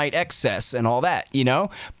Reaganite excess and all that, you know?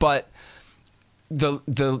 But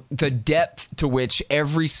the depth to which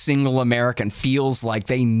every single American feels like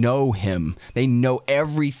they know him, they know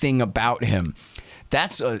everything about him,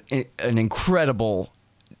 that's an incredible,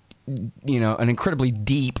 you know, an incredibly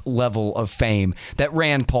deep level of fame that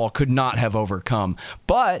Rand Paul could not have overcome.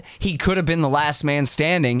 But he could have been the last man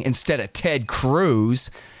standing instead of Ted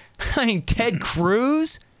Cruz. I mean, Ted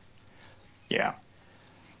Cruz? Yeah.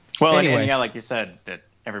 Well, anyway. And yeah, like you said, that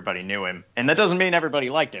everybody knew him, and that doesn't mean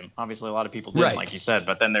everybody liked him. Obviously, a lot of people didn't, like you said.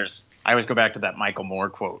 But then I always go back to that Michael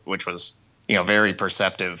Moore quote, which was, you know, very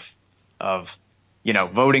perceptive of, you know,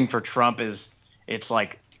 voting for Trump it's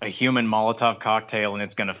like a human Molotov cocktail, and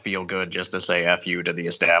it's going to feel good just to say F you to the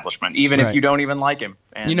establishment, even if you don't even like him.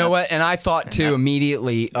 And you know what? And I thought too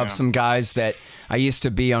immediately of some guys that I used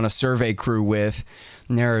to be on a survey crew with,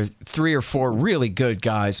 and there are 3 or 4 really good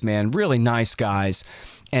guys, man, really nice guys,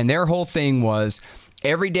 and their whole thing was,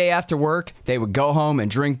 every day after work, they would go home and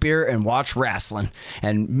drink beer and watch wrestling.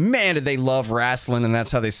 And man, did they love wrestling, and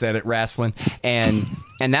that's how they said it, wrestling. And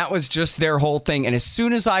that was just their whole thing. And as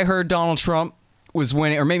soon as I heard Donald Trump was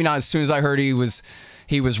winning, or maybe not as soon as I heard he was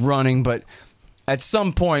running, but at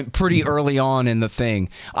some point pretty early on in the thing,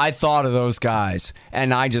 I thought of those guys,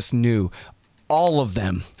 and I just knew all of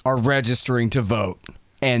them are registering to vote.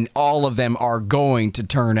 And all of them are going to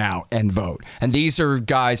turn out and vote. And these are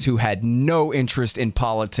guys who had no interest in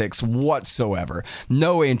politics whatsoever,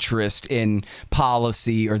 no interest in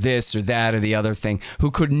policy or this or that or the other thing,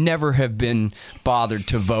 who could never have been bothered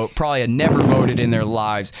to vote, probably had never voted in their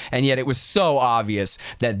lives. And yet it was so obvious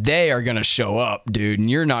that they are going to show up, dude, and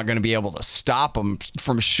you're not going to be able to stop them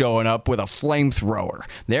from showing up with a flamethrower.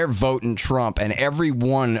 They're voting Trump, and every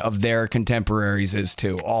one of their contemporaries is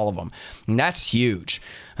too, all of them. And that's huge.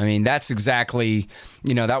 I mean, that's exactly,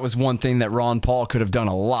 you know, that was one thing that Ron Paul could have done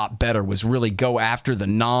a lot better, was really go after the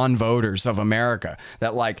non-voters of America.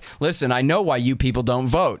 That, like, listen, I know why you people don't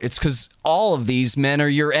vote. It's because all of these men are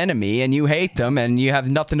your enemy and you hate them and you have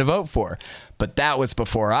nothing to vote for. But that was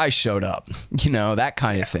before I showed up, you know, that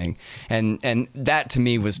kind of thing. And that to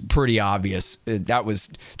me was pretty obvious. That was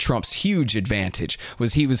Trump's huge advantage,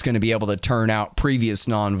 was he was going to be able to turn out previous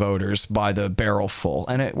non-voters by the barrel full.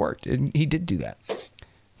 And it worked. He did do that.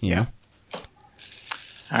 Yeah.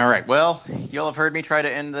 All right. Well, you'll have heard me try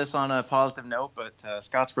to end this on a positive note, but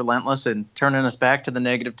Scott's relentless in turning us back to the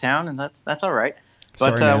negative town, and that's all right.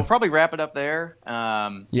 But we'll probably wrap it up there.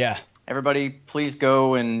 Everybody, please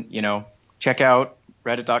go and, you know, check out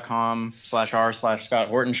reddit.com/r/Scott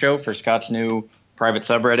Horton Show for Scott's new private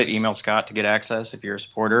subreddit. Email Scott to get access if you're a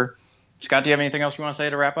supporter. Scott, do you have anything else you want to say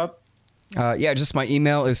to wrap up? Just my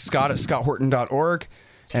email is scott@scotthorton.org.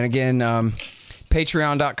 And again,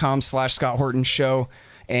 patreon.com/Scott Horton Show,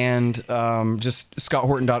 and just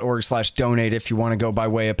scotthorton.org/donate if you want to go by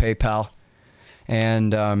way of PayPal.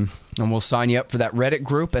 And we'll sign you up for that Reddit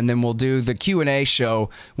group, and then we'll do the Q&A show.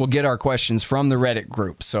 We'll get our questions from the Reddit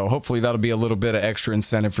group. So hopefully that'll be a little bit of extra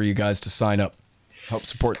incentive for you guys to sign up, help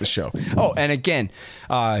support the show. Oh, and again,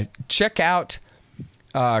 check out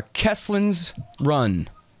Keslin's Run.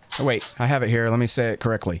 Oh, wait, I have it here. Let me say it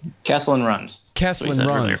correctly. Kesslin Runs. Kesslin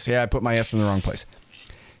Runs. Yeah, I put my S in the wrong place.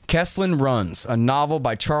 Kesslin Runs, a novel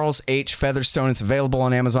by Charles H. Featherstone. It's available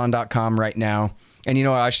on Amazon.com right now. And you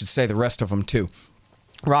know what? I should say the rest of them, too.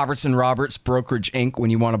 Robertson Roberts, Brokerage Inc. When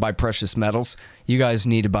you want to buy precious metals, you guys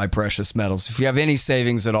need to buy precious metals. If you have any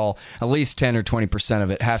savings at all, at least 10 or 20%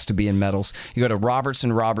 of it has to be in metals. You go to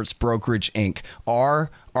Robertson Roberts, Brokerage Inc.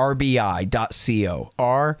 RBI.co.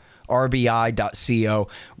 RBI.co.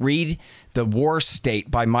 Read The War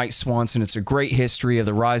State by Mike Swanson. It's a great history of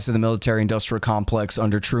the rise of the military-industrial complex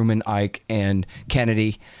under Truman, Ike, and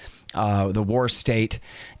Kennedy. The War State.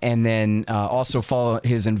 And then also follow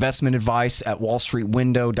his investment advice at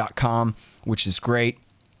wallstreetwindow.com, which is great.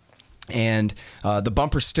 And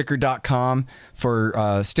thebumpersticker.com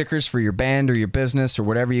for stickers for your band or your business or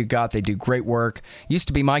whatever you got. They do great work. Used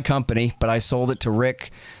to be my company, but I sold it to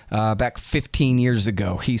Rick back 15 years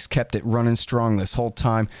ago. He's kept it running strong this whole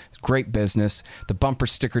time. It's great business.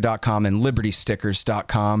 Thebumpersticker.com and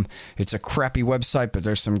libertystickers.com. It's a crappy website, but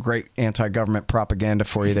there's some great anti-government propaganda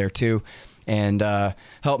for you there too. And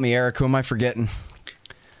help me, Eric. Who am I forgetting?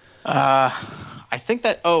 I think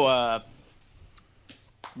that.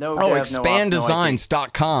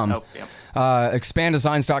 Expanddesigns.com. Oh, yeah.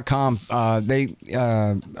 Expanddesigns.com.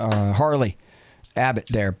 Harley Abbott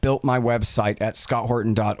there built my website at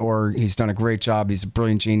scotthorton.org. He's done a great job. He's a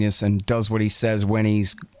brilliant genius and does what he says when he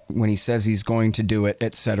says he's going to do it,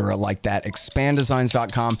 etc. like that.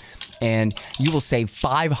 Expanddesigns.com, and you will save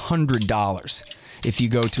 $500 if you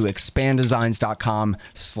go to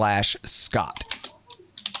expanddesigns.com/Scott.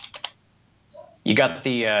 You got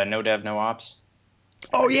the no dev, no ops?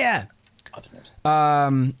 Oh, yeah.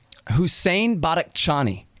 Hussein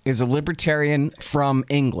Badakhshani is a libertarian from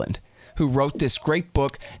England who wrote this great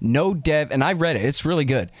book, No Dev, and I read it. It's really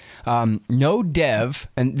good. No Dev,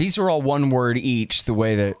 and these are all one word each, the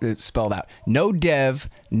way that it's spelled out. No Dev,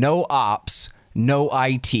 no ops, no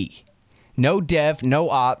IT. No dev, no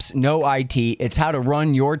ops, no IT. It's how to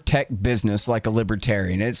run your tech business like a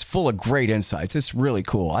libertarian. It's full of great insights. It's really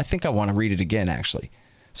cool. I think I want to read it again, actually.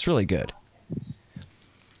 It's really good.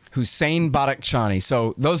 Hussein Badakhshani.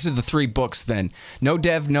 So those are the three books then. No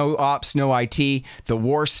Dev, No Ops, No IT, The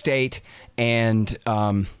War State, and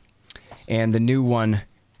the new one,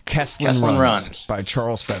 Kesslin Runs by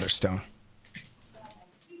Charles Featherstone.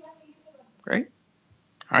 Great.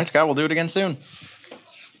 All right, Scott, we'll do it again soon.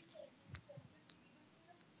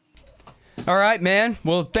 All right, man.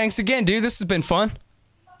 Well, thanks again, dude. This has been fun.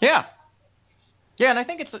 Yeah. Yeah, and I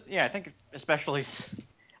think especially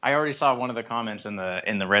I already saw one of the comments in the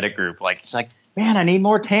Reddit group. Like, it's like, man, I need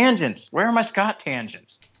more tangents. Where are my Scott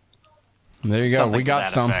tangents? There you go. We got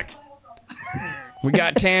some. We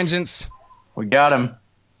got tangents. We got them.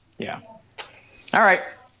 Yeah. All right.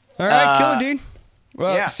 All right, killer dude.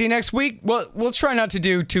 Well, yeah. See you next week. We'll try not to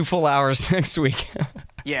do 2 full hours next week.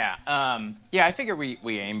 Yeah. I figure we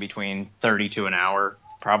aim between 30 to an hour,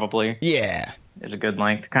 probably. Yeah. Is a good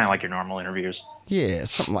length, kind of like your normal interviews. Yeah,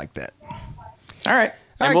 something like that. All right.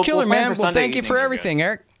 All right, killer, man. Well, thank you for everything,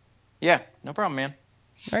 Eric. Yeah, no problem, man.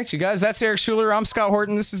 All right, you guys. That's Eric Schuler. I'm Scott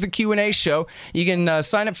Horton. This is the Q&A show. You can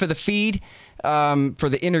sign up for the feed for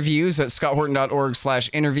the interviews at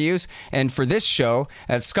scotthorton.org/interviews, and for this show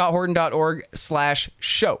at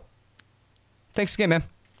scotthorton.org/show. Thanks again, man.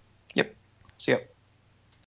 Yep. See ya.